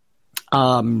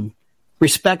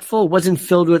 respectful, wasn't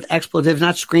filled with expletives,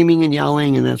 not screaming and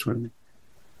yelling and that sort of thing.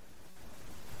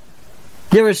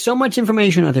 There is so much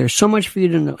information out there, so much for you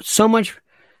to know, so much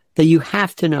that you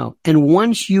have to know. And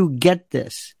once you get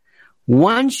this,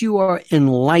 once you are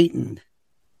enlightened,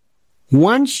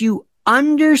 once you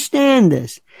understand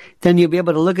this, then you'll be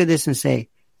able to look at this and say,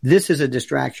 this is a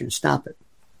distraction. Stop it.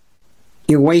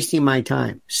 You're wasting my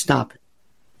time. Stop it.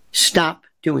 Stop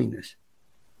doing this.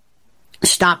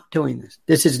 Stop doing this.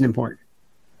 This isn't important.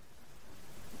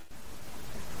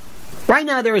 Right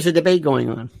now, there is a debate going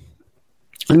on.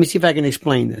 Let me see if I can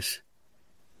explain this.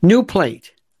 New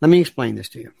plate. Let me explain this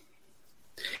to you.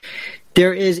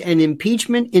 There is an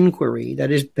impeachment inquiry that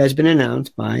has been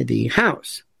announced by the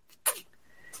House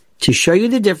to show you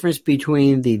the difference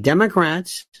between the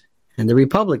Democrats and the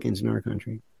Republicans in our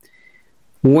country.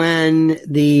 When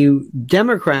the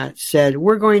Democrats said,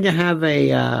 we're going to have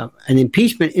an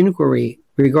impeachment inquiry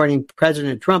regarding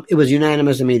President Trump, it was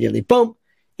unanimous immediately. Boom.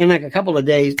 In like a couple of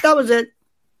days. That was it.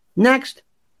 Next.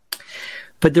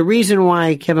 But the reason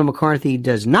why Kevin McCarthy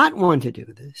does not want to do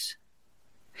this,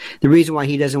 the reason why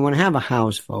he doesn't want to have a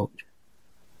House vote,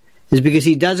 is because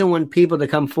he doesn't want people to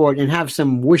come forward and have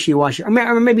some wishy-washy, or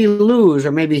maybe lose,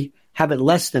 or maybe have it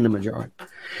less than the majority.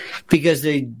 Because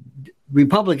the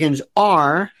Republicans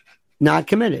are not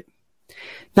committed.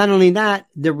 Not only that,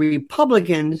 the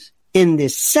Republicans in the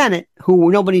Senate, who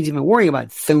nobody's even worrying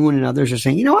about, Thune and others are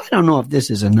saying, I don't know if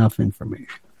this is enough information.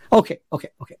 Okay.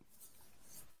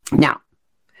 Now,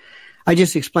 I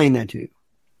just explained that to you.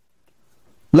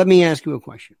 Let me ask you a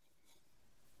question.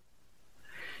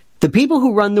 The people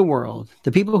who run the world,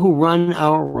 the people who run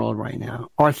our world right now,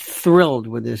 are thrilled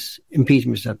with this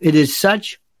impeachment stuff. It is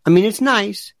it's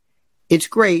nice, it's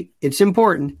great, it's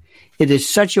important. It is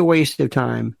such a waste of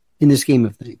time in the scheme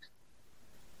of things.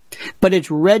 But it's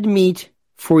red meat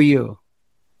for you.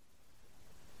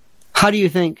 How do you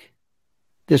think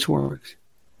this works?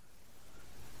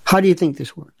 How do you think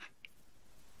this works?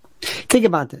 Think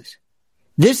about this.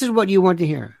 This is what you want to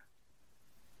hear.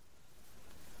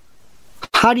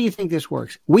 How do you think this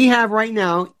works? We have right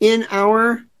now in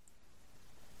our,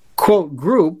 quote,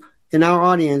 group, in our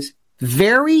audience,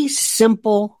 very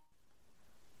simple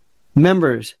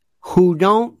members who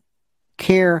don't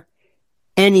care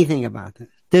anything about this.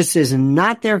 This is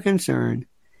not their concern.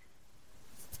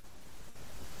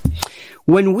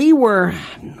 When we were,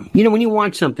 when you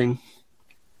watch something,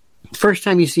 first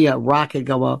time you see a rocket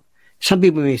go up, some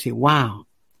people may say, wow.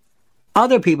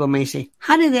 Other people may say,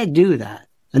 how did that do that?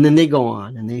 And then they go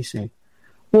on and they say,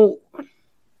 well,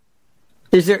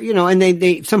 is there, and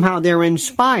they somehow they're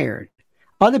inspired.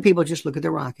 Other people just look at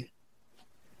the rocket.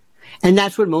 And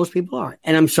that's what most people are.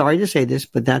 And I'm sorry to say this,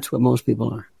 but that's what most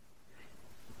people are.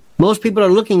 Most people are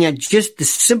looking at just the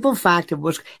simple fact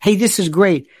of hey, this is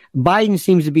great. Biden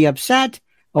seems to be upset,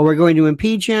 or we're going to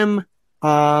impeach him.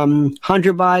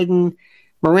 Hunter Biden,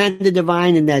 Miranda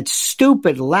Devine, and that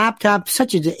stupid laptop.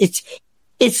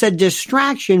 It's a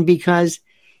distraction because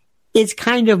it's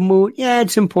kind of moot. Yeah,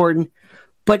 it's important,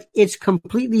 but it's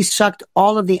completely sucked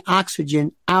all of the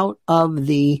oxygen out of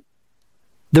the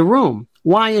room.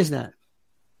 Why is that?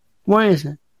 Why is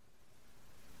that?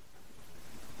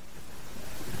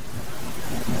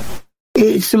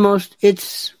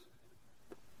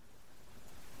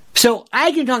 So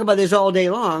I can talk about this all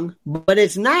day long, but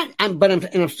it's not, I'm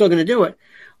still going to do it.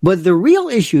 But the real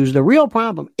issues, the real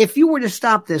problem, if you were to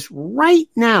stop this right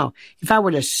now, if I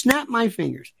were to snap my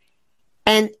fingers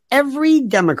and every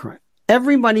Democrat,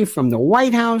 everybody from the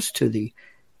White House to the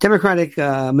Democratic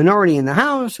minority in the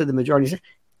House or the majority,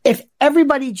 if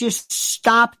everybody just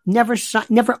stopped, never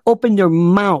opened their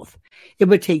mouth, it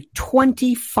would take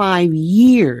 25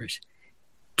 years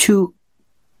to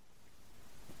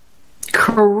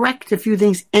correct a few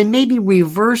things and maybe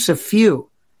reverse a few.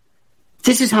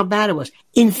 This is how bad it was.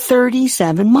 In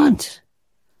 37 months.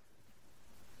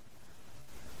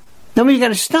 Now you got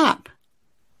to stop.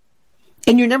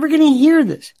 And you're never going to hear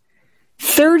this.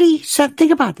 37,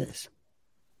 think about this.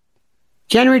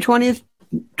 January 20th,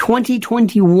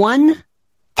 2021,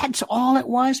 that's all it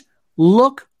was.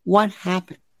 Look what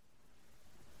happened.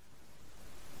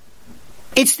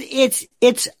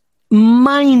 It's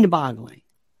mind-boggling.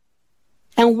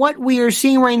 And what we are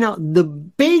seeing right now, the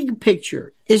big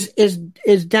picture is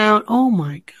down. Oh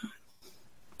my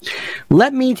God.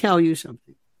 Let me tell you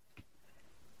something.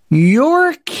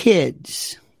 Your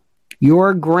kids,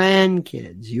 your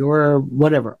grandkids, your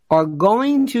whatever, are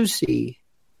going to see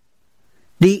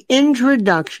the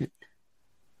introduction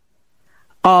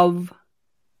of,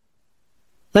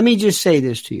 let me just say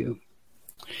this to you,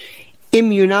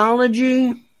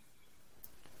 immunology,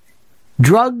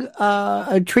 drug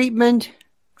treatment,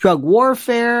 drug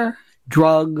warfare,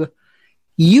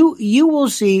 you will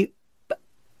see,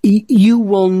 you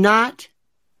will not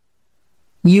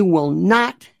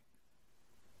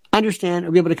understand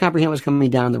or be able to comprehend what's coming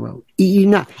down the road. You're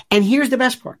not. And here's the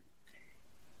best part.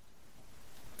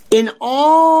 In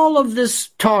all of this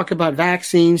talk about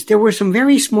vaccines, there were some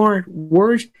very smart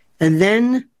words, and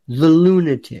then the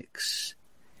lunatics.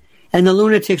 And the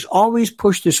lunatics always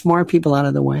push the smart people out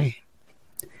of the way.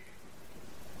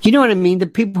 You know what I mean? The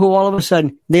people who all of a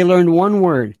sudden, they learned one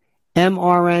word,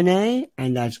 mRNA,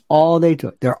 and that's all they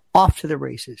took. They're off to the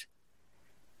races.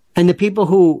 And the people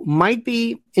who might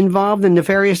be involved in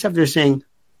nefarious stuff, they're saying,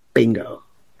 bingo.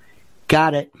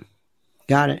 Got it.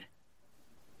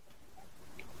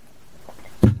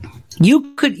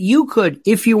 You could,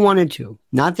 if you wanted to,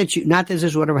 not that this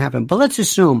is whatever happened, but let's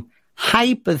assume,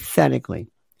 hypothetically,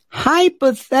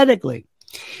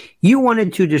 you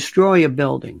wanted to destroy a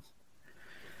building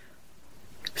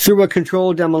through a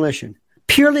controlled demolition.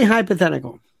 Purely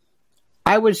hypothetical.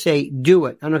 I would say do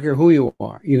it. I don't care who you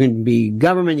are. You can be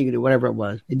government, you can do whatever it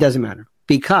was. It doesn't matter.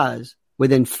 Because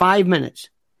within 5 minutes,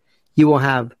 you will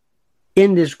have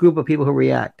in this group of people who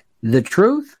react the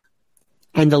truth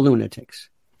and the lunatics.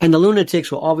 And the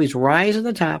lunatics will always rise at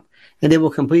the top and they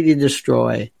will completely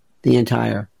destroy the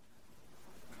entire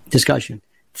discussion.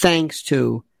 Thanks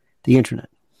to the internet.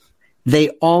 They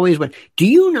always win. Do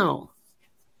you know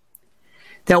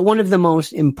that one of the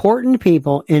most important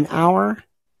people in our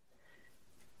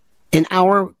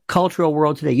cultural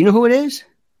world today, you know who it is?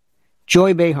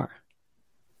 Joy Behar.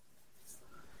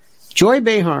 Joy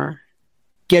Behar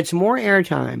gets more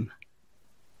airtime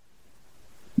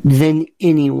than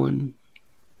anyone.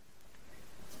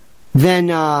 Than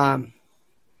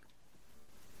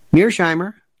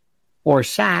Mearsheimer or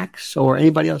Sachs or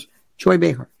anybody else. Joy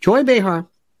Behar. Joy Behar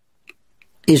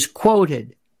is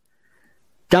quoted,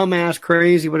 dumbass,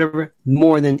 crazy, whatever,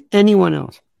 more than anyone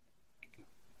else.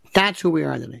 That's who we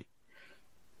are today.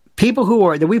 People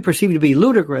that we perceive to be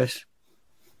ludicrous,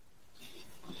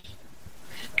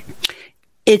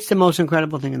 it's the most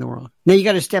incredible thing in the world. Now you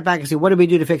got to step back and say, what do we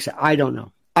do to fix it? I don't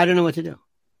know. I don't know what to do.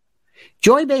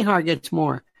 Joy Behar gets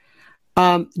more.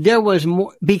 There was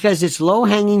more because it's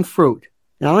low-hanging fruit.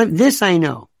 Now, this I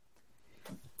know.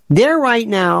 There right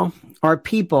now are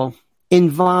people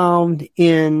involved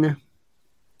in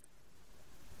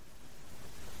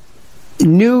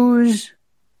news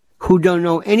who don't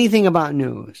know anything about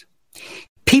news.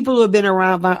 People who have been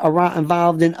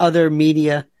involved in other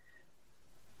media,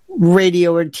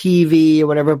 radio or TV or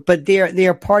whatever, but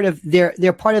they're part of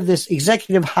this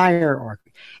executive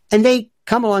hierarchy, and they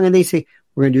come along and they say,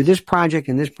 we're going to do this project,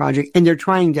 and they're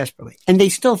trying desperately. And they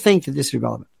still think that this is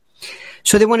relevant.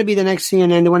 So they want to be the next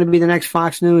CNN, they want to be the next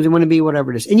Fox News, they want to be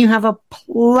whatever it is. And you have a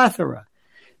plethora.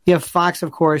 You have Fox,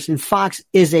 of course, and Fox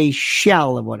is a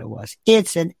shell of what it was.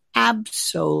 It's an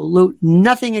absolute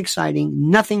nothing exciting,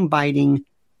 nothing biting,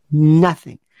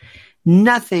 nothing.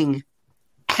 Nothing,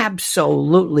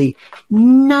 absolutely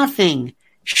nothing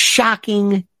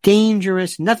shocking,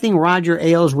 dangerous, nothing Roger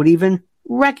Ailes would even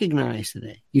recognize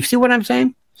today. You see what I'm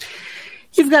saying?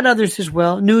 You've got others as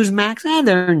well. Newsmax,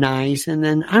 they're nice. And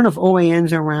then I don't know if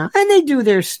OAN's around. And they do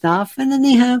their stuff. And then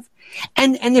they have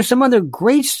And there's some other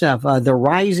great stuff. The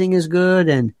Rising is good,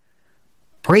 and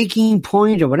Breaking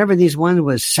Point, or whatever these ones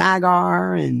was,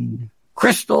 Sagar and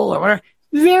Crystal, or whatever.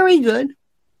 Very good.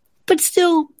 But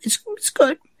still, it's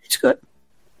good. It's good.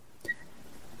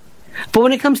 But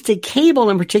when it comes to cable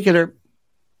in particular,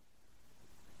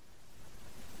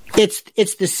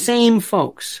 it's the same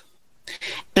folks.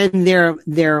 And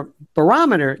their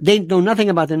barometer, they know nothing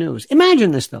about the news.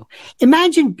 Imagine this, though.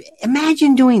 Imagine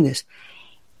doing this.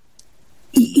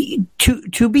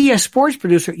 To be a sports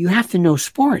producer, you have to know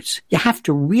sports. You have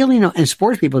to really know, and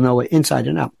sports people know it inside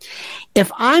and out.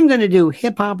 If I'm going to do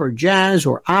hip hop or jazz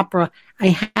or opera,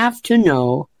 I have to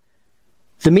know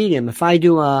the medium. If I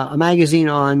do a magazine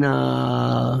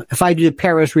on, if I do the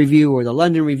Paris Review or the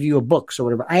London Review of Books or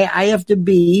whatever, I have to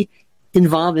be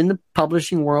involved in the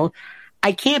publishing world.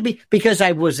 I can't be, because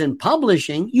I was in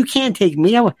publishing. You can't take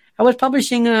me. I was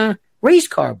publishing race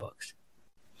car books.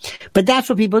 But that's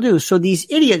what people do. So these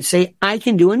idiots say, I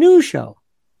can do a news show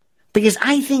because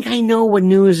I think I know what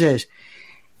news is.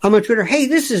 I'm on Twitter. Hey,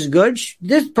 this is good.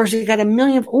 This person got 1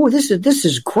 million. Oh, this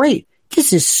is great.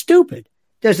 This is stupid.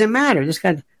 Doesn't matter. This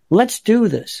guy, let's do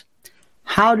this.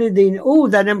 How did they,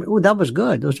 that was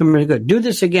good. Those numbers are good. Do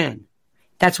this again.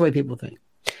 That's the way people think.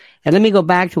 And let me go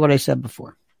back to what I said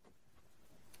before.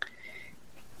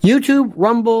 YouTube,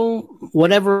 Rumble,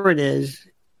 whatever it is,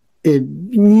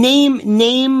 name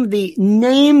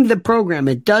the program.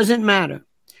 It doesn't matter.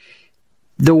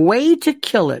 The way to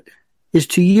kill it is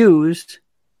to use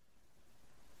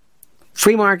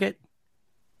free market,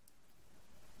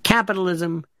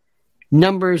 capitalism,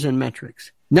 numbers and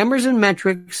metrics. Numbers and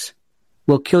metrics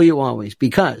will kill you always,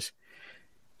 because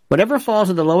whatever falls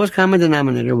to the lowest common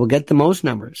denominator will get the most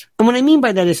numbers. And what I mean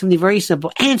by that is something very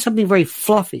simple and something very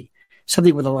fluffy.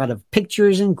 Something with a lot of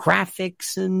pictures and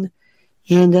graphics and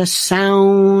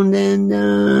sound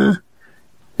and,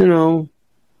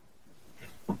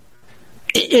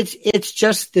 it's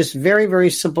just this very, very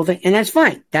simple thing. And that's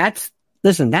fine. That's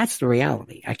the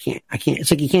reality. I can't,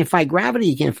 it's like you can't fight gravity.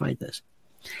 You can't fight this.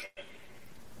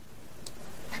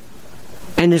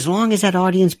 And as long as that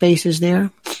audience base is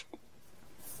there,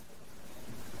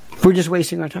 we're just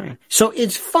wasting our time. So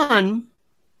it's fun.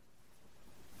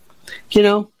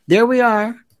 There we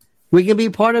are. We can be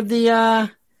part of the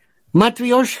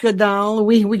Matryoshka doll.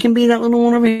 We can be that little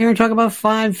one over here and talk about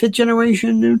 5th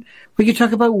generation. And we can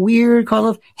talk about weird, call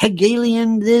of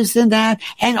Hegelian, this and that,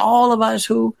 and all of us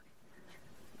who.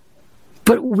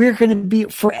 But we're going to be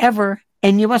forever,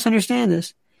 and you must understand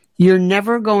this. We're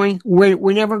never going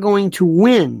to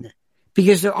win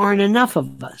because there aren't enough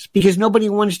of us, because nobody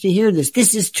wants to hear this.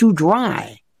 This is too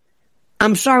dry.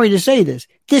 I'm sorry to say this.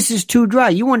 This is too dry.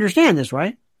 You understand this,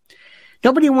 right?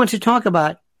 Nobody wants to talk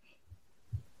about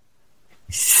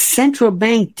central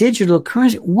bank digital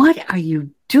currency. What are you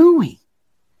doing?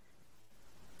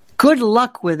 Good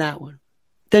luck with that one.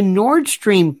 The Nord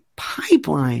Stream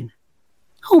pipeline.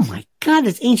 Oh my God,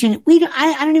 it's ancient.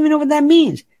 I don't even know what that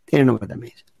means. They don't know what that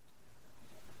means.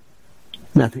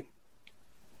 Nothing.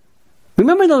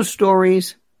 Remember those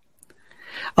stories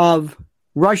of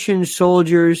Russian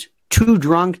soldiers too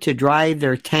drunk to drive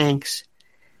their tanks?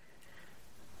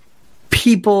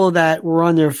 People that were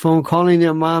on their phone calling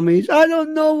their mommies. I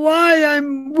don't know why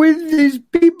I'm with these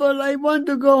people. I want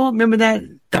to go home. Remember that?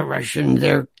 The Russians,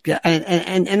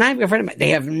 and I've heard of it. They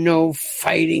have no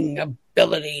fighting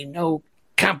ability, no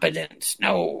competence,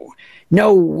 no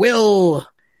will.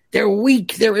 They're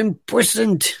weak. They're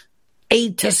imprisoned.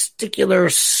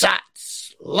 Atesticular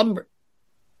sots. Lumber.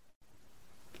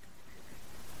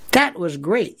 That was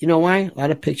great. You know why? A lot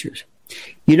of pictures.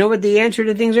 You know what the answer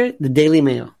to things are? The Daily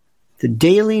Mail. The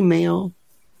Daily Mail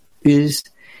is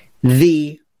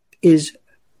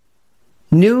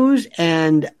news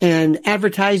and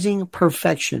advertising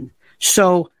perfection.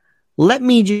 So let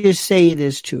me just say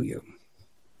this to you.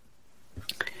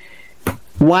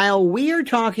 While we are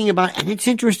talking about, and it's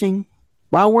interesting,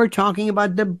 while we're talking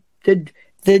about the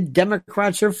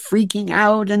Democrats are freaking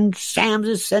out, and Sam's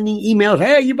is sending emails,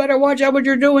 hey, you better watch out what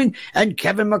you're doing, and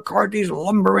Kevin McCarthy's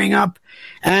lumbering up,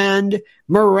 and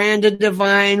Miranda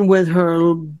Devine with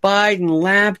her Biden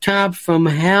laptop from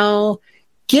hell.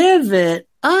 Give it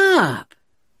up.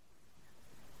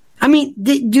 I mean,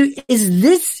 is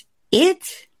this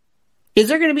it? Is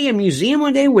there going to be a museum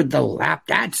one day with the laptop?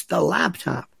 That's the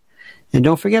laptop. And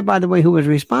don't forget, by the way, who was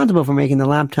responsible for making the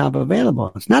laptop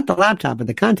available. It's not the laptop, but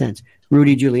the contents.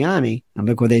 Rudy Giuliani. And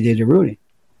look what they did to Rudy.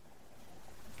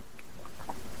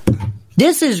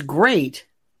 This is great.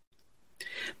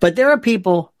 But there are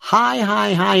people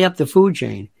high up the food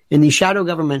chain in the shadow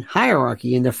government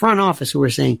hierarchy in the front office who are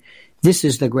saying, this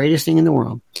is the greatest thing in the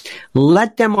world.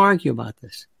 Let them argue about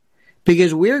this.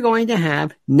 Because we're going to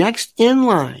have next in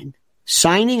line,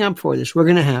 signing up for this, we're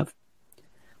going to have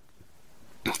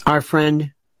our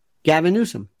friend Gavin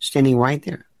Newsom standing right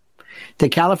there. The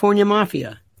California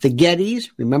Mafia, the Gettys,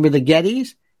 remember the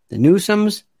Gettys? The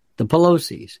Newsoms, the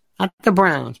Pelosi's, not the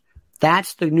Browns.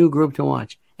 That's the new group to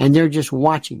watch. And they're just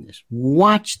watching this.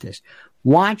 Watch this.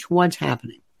 Watch what's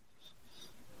happening.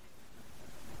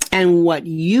 And what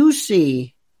you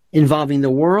see involving the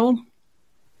world,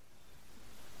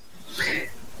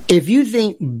 if you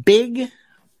think big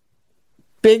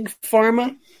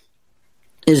pharma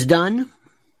is done,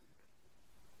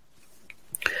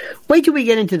 wait till we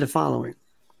get into the following.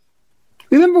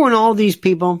 Remember when all these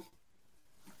people,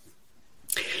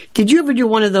 did you ever do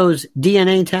one of those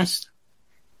DNA tests?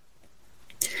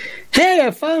 Hey,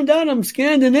 I found out I'm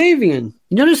Scandinavian.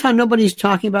 You notice how nobody's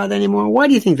talking about that anymore? Why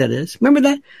do you think that is? Remember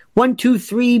that? 1, 2,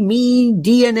 3, me,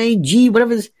 DNA, G,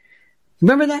 whatever it is.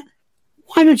 Remember that?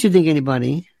 Why don't you think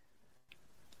anybody?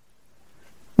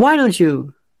 Why don't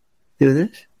you do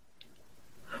this?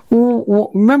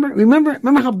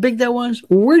 Remember how big that was?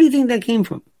 Where do you think that came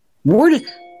from?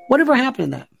 Whatever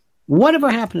happened to that? Whatever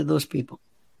happened to those people?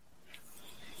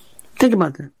 Think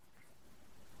about that.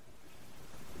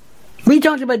 We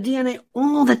talked about DNA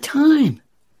all the time.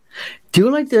 Do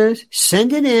it like this,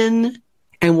 send it in,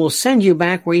 and we'll send you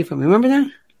back where you're from. Remember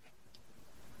that?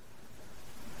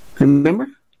 Remember?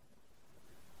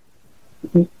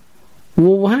 Well,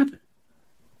 what happened?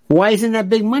 Why isn't that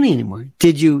big money anymore?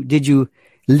 Did you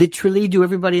literally do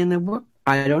everybody in the world?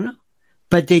 I don't know.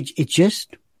 But it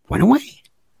just went away.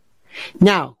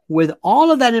 Now, with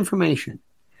all of that information,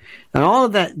 and all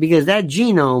of that, because that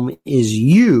genome is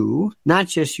you, not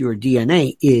just your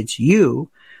DNA, it's you.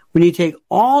 When you take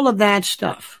all of that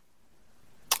stuff,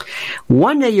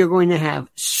 one day you're going to have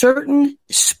certain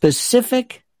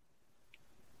specific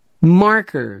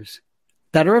markers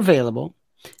that are available,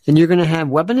 and you're going to have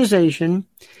weaponization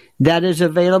that is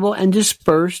available and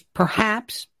dispersed,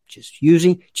 perhaps, just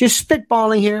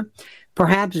spitballing here,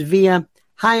 perhaps via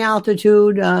high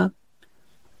altitude,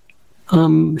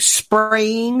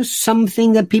 spraying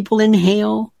something that people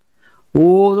inhale,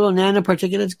 little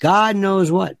nanoparticulates, God knows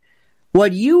what.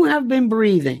 What you have been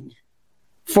breathing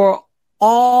for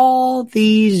all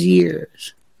these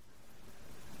years,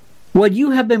 what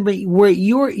you have been breathing, where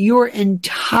your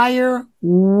entire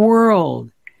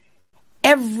world,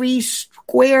 every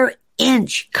square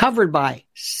inch covered by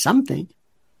something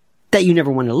that you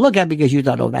never wanted to look at because you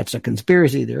thought, oh, that's a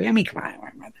conspiracy theory. I mean, come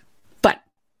on. But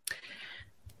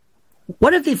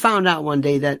what if they found out one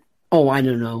day that, I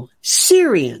don't know,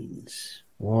 Syrians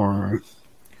or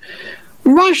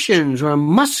Russians or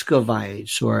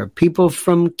Muscovites or people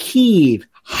from Kiev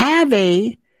have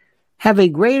a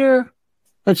greater,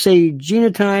 let's say,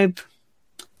 genotype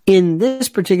in this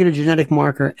particular genetic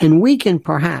marker, and we can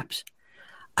perhaps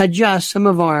adjust some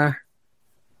of our,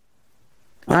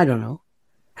 I don't know,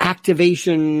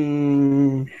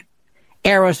 activation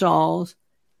aerosols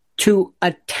to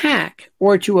attack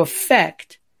or to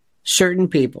affect certain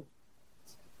people,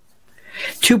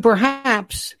 to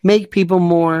perhaps make people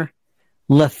more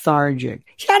lethargic.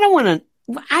 See, I don't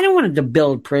want to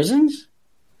build prisons.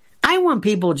 I want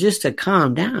people just to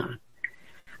calm down.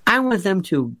 I want them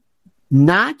to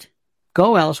not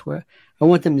go elsewhere. I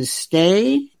want them to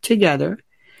stay together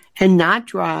and not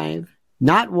drive,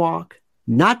 not walk,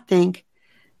 not think,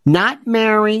 not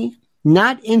marry,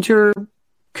 not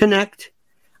interconnect.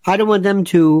 I don't want them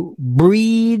to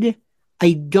breed.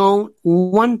 I don't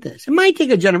want this. It might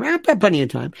take a generation. I've got plenty of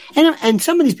time. And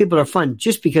some of these people are fun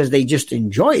just because they just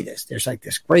enjoy this. There's like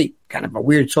this great kind of a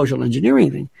weird social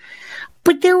engineering thing.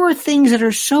 But there are things that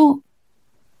are so...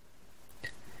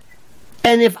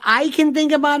 And if I can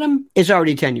think about them, it's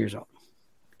already 10 years old.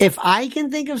 If I can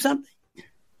think of something,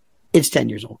 it's 10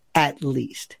 years old, at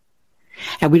least.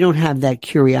 And we don't have that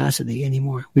curiosity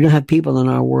anymore. We don't have people in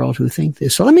our world who think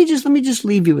this. So let me just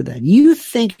leave you with that. You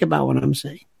think about what I'm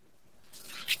saying.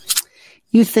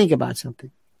 You think about something.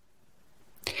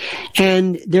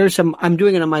 And I'm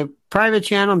doing it on my private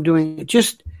channel. I'm doing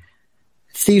just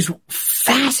these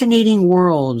fascinating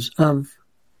worlds of,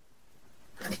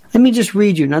 let me just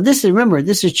read you. Now this is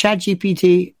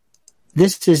ChatGPT.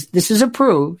 This is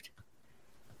approved.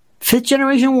 5th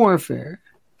generation warfare,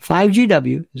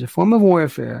 5GW, is a form of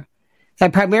warfare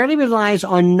that primarily relies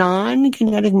on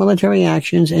non-kinetic military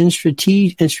actions and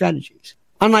strategies.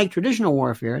 Unlike traditional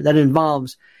warfare that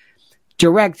involves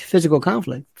direct physical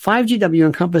conflict, 5GW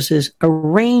encompasses a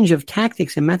range of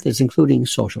tactics and methods, including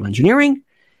social engineering,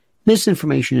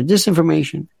 misinformation and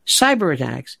disinformation, cyber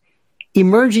attacks,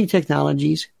 emerging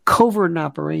technologies, covert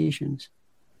operations,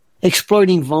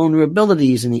 exploiting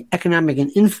vulnerabilities in the economic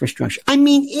and infrastructure. I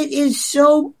mean, it is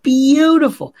so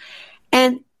beautiful.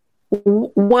 And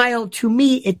while to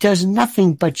me it does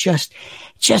nothing but just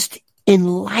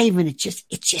enliven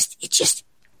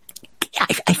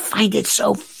I find it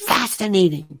so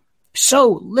fascinating.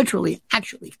 So literally,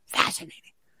 actually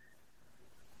fascinating.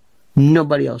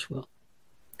 Nobody else will.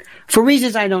 For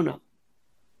reasons I don't know.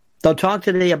 They'll talk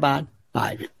today about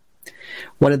Biden.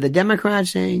 What are the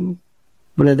Democrats saying?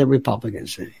 What are the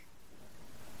Republicans saying?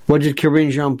 What did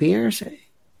Karine Jean-Pierre say?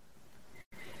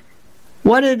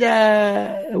 What did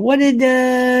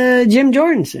Jim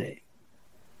Jordan say?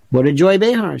 What did Joy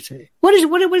Behar say? What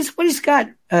is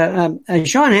Scott Sean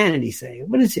Hannity say?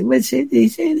 Did he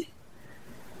say anything?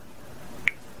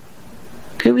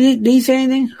 Did he say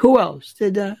anything? Who else?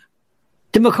 Did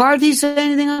McCarthy say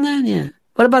anything on that? Yeah.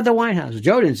 What about the White House?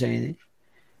 Joe didn't say anything.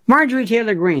 Marjorie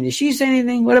Taylor Greene, did she say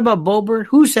anything? What about Boebert?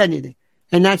 Who said anything?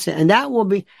 And that's it. And that will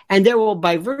be, and there will,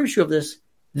 by virtue of this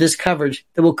coverage,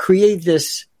 that will create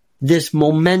this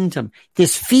momentum,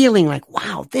 this feeling like,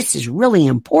 wow, this is really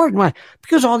important. Why?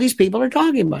 Because all these people are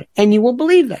talking about it. And you will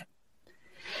believe that.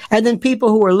 And then people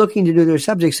who are looking to do their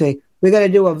subject say, we got to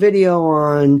do a video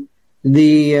on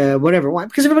the whatever. Why?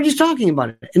 Because everybody's talking about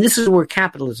it. And this is where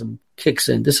capitalism kicks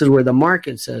in. This is where the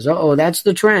market says, uh-oh, that's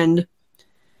the trend.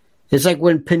 It's like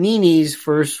when paninis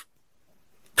first,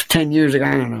 10 years ago,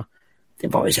 I don't know.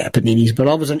 They've always had paninis, but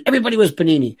all of a sudden, everybody was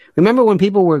panini. Remember when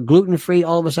people were gluten-free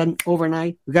all of a sudden,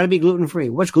 overnight? We got to be gluten-free.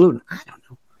 What's gluten? I don't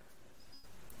know.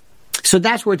 So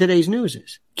that's where today's news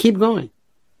is. Keep going.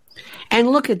 And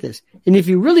look at this. And if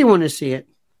you really want to see it,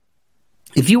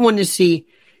 if you want to see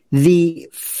the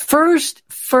first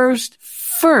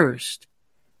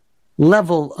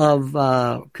level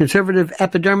of conservative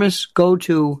epidermis, go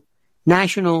to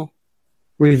National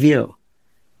Review,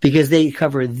 because they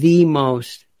cover the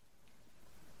most,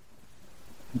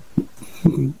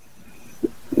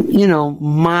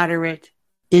 moderate,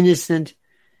 innocent,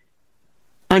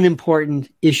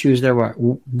 unimportant issues there are.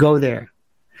 Go there.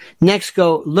 Next,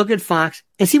 go look at Fox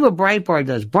and see what Breitbart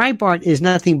does. Breitbart is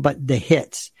nothing but the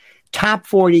hits. Top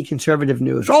 40 conservative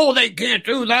news. Oh, they can't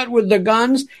do that with the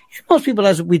guns. Most people,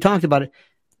 as we talked about it,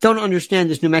 don't understand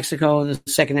this New Mexico, the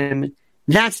Second Amendment.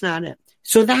 That's not it.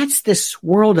 So that's this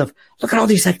world of, look at all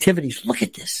these activities. Look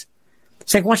at this.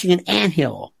 It's like watching an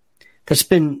anthill that's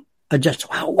been adjusted.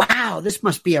 Wow, this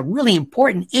must be a really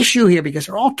important issue here because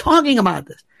they're all talking about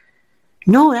this.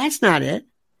 No, that's not it.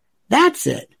 That's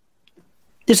it.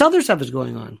 This other stuff is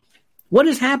going on. What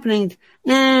is happening?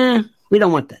 Nah, we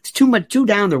don't want that. It's too much, too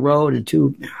down the road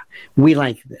and we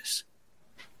like this.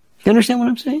 You understand what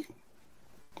I'm saying?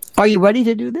 Are you ready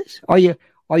to do this? Are you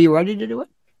ready to do it?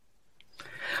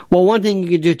 Well, one thing you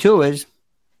can do too is,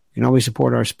 you can always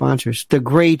support our sponsors. The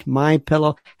great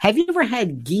MyPillow. Have you ever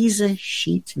had Giza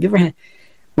sheets? Have you ever had,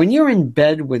 when you're in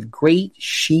bed with great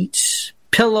sheets,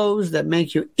 pillows that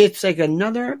make you, it's like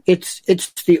it's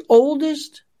the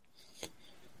oldest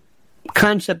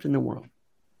concept in the world.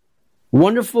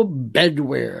 Wonderful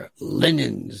bedwear,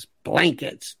 linens,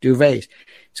 blankets, duvets.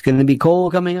 It's going to be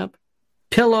cold coming up.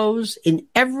 Pillows in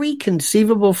every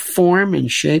conceivable form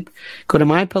and shape. Go to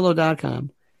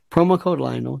mypillow.com, promo code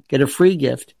Lionel, get a free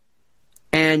gift,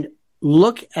 and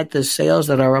look at the sales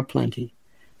that are aplenty.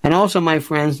 And also, my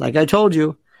friends, like I told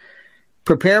you,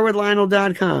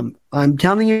 preparewithlionel.com. I'm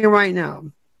telling you right now,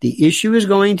 the issue is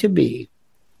going to be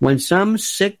when some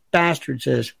sick bastard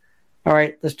says, all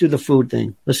right, let's do the food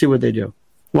thing. Let's see what they do.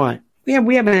 Why? We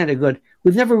haven't had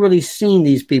we've never really seen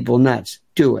these people nuts.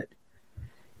 Do it.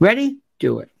 Ready?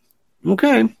 Do it.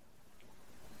 Okay.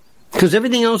 Because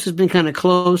everything else has been kind of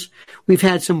close. We've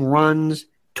had some runs,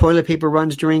 toilet paper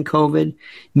runs during COVID,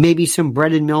 maybe some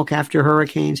bread and milk after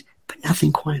hurricanes, but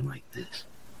nothing quite like this.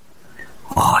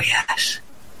 Oh, yes.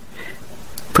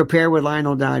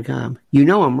 Preparewithlionel.com. You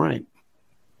know I'm right.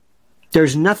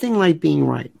 There's nothing like being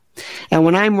right. And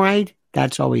when I'm right,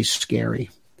 that's always scary.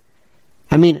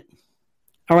 I mean it.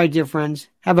 All right, dear friends,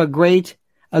 have a great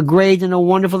and a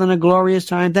wonderful and a glorious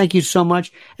time. Thank you so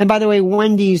much. And by the way,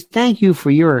 Wendy's, thank you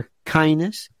for your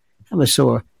kindness. I'm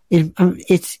so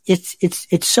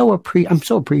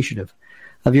appreciative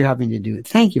of your having to do it.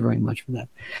 Thank you very much for that.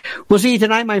 We'll see you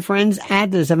tonight, my friends,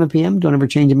 at 7 p.m. Don't ever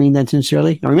change a mean that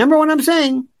sincerely. Now remember what I'm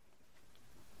saying.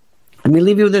 Let me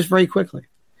leave you with this very quickly.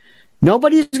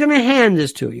 Nobody's going to hand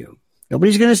this to you.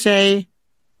 Nobody's going to say,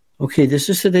 okay, this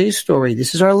is today's story.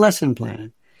 This is our lesson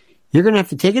plan. You're going to have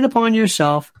to take it upon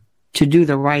yourself to do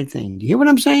the right thing. Do you hear what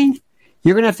I'm saying?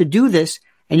 You're going to have to do this,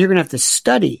 and you're going to have to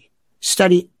study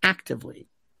actively.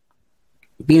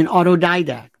 Be an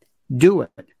autodidact. Do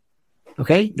it.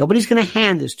 Okay? Nobody's going to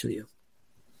hand this to you.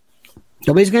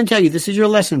 Nobody's going to tell you this is your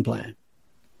lesson plan.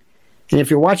 And if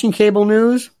you're watching cable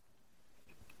news,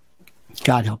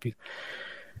 God help you.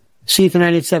 See you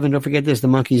tonight at 7. Don't forget this. The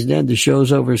monkey's dead. The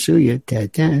show's over. Sue you.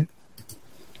 Ta-ta.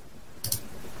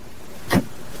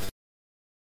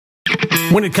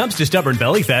 When it comes to stubborn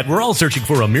belly fat, we're all searching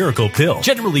for a miracle pill.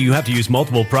 Generally, you have to use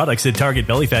multiple products that target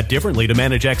belly fat differently to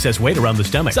manage excess weight around the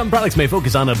stomach. Some products may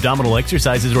focus on abdominal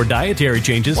exercises or dietary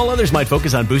changes, while others might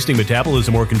focus on boosting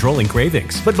metabolism or controlling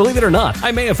cravings. But believe it or not,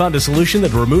 I may have found a solution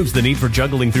that removes the need for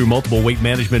juggling through multiple weight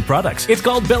management products. It's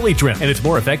called Belly Trim, and it's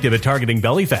more effective at targeting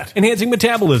belly fat, enhancing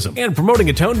metabolism, and promoting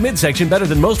a toned midsection better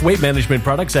than most weight management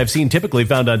products I've seen typically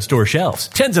found on store shelves.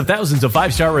 Tens of thousands of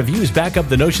 5-star reviews back up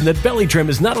the notion that Belly Trim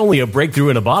is not only a breakthrough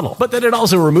in a bottle, but that it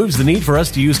also removes the need for us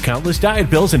to use countless diet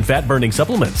pills and fat-burning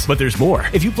supplements. But there's more.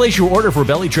 If you place your order for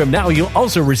Belly Trim now, you'll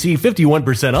also receive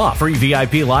 51% off, free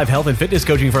VIP live health and fitness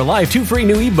coaching for life, 2 free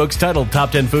new ebooks titled Top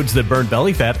 10 Foods That Burn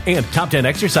Belly Fat and Top 10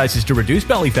 Exercises to Reduce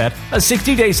Belly Fat, a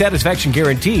 60-day satisfaction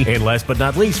guarantee, and last but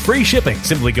not least, free shipping.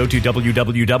 Simply go to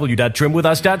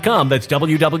www.trimwithus.com. That's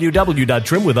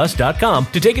www.trimwithus.com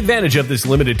to take advantage of this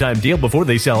limited time deal before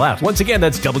they sell out. Once again,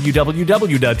 that's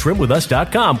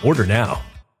www.trimwithus.com. Order now.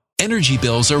 Energy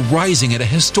bills are rising at a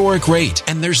historic rate,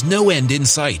 and there's no end in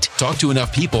sight. Talk to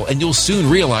enough people, and you'll soon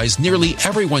realize nearly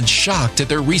everyone's shocked at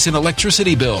their recent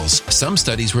electricity bills. Some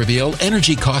studies reveal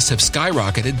energy costs have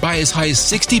skyrocketed by as high as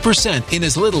 60% in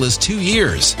as little as 2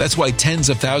 years. That's why tens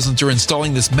of thousands are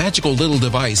installing this magical little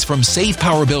device from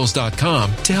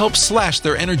SavePowerBills.com to help slash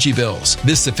their energy bills.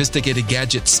 This sophisticated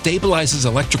gadget stabilizes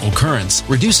electrical currents,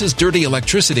 reduces dirty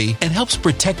electricity, and helps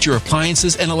protect your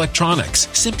appliances and electronics.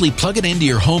 Simply plug it into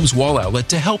your home's wall outlet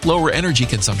to help lower energy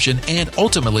consumption and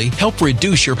ultimately help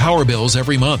reduce your power bills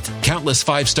every month. Countless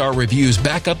 5-star reviews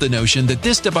back up the notion that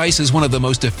this device is one of the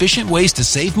most efficient ways to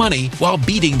save money while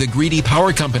beating the greedy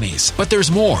power companies. But there's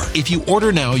more. If you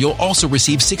order now, you'll also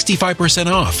receive 65%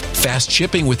 off, fast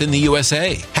shipping within the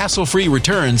USA, hassle-free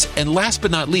returns, and last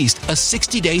but not least, a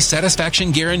 60-day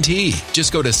satisfaction guarantee.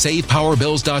 Just go to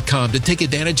SavePowerBills.com to take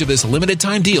advantage of this limited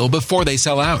time deal before they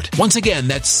sell out. Once again,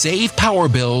 that's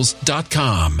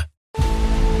SavePowerBills.com.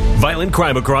 Violent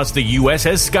crime across the U.S.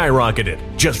 has skyrocketed.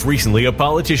 Just recently, a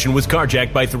politician was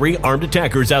carjacked by 3 armed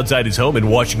attackers outside his home in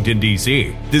Washington,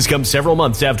 D.C. This comes several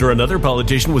months after another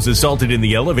politician was assaulted in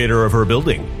the elevator of her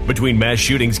building. Between mass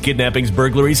shootings, kidnappings,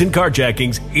 burglaries, and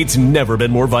carjackings, it's never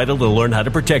been more vital to learn how to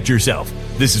protect yourself.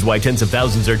 This is why tens of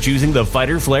thousands are choosing the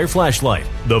Fighter Flare flashlight.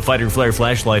 The Fighter Flare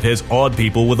flashlight has awed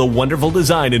people with a wonderful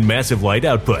design and massive light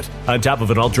output. On top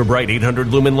of an ultra-bright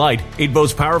 800-lumen light, it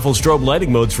boasts powerful strobe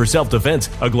lighting modes for self-defense,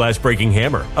 a glass-breaking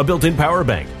hammer, a built-in power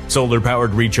bank,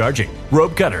 solar-powered recharging,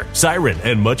 rope cutter, siren,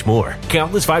 and much more.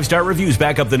 Countless 5-star reviews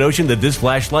back up the notion that this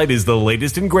flashlight is the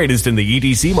latest and greatest in the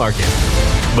EDC market.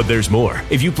 But there's more.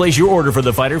 If you place your order for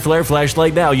the Fighter Flare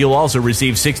flashlight now, you'll also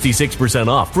receive 66%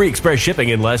 off, free express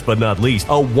shipping, and last but not least, a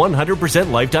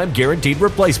 100% lifetime guaranteed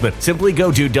replacement. Simply go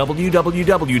to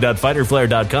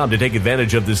www.fighterflare.com to take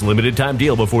advantage of this limited time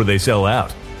deal before they sell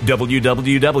out.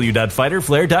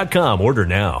 www.fighterflare.com. Order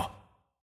now.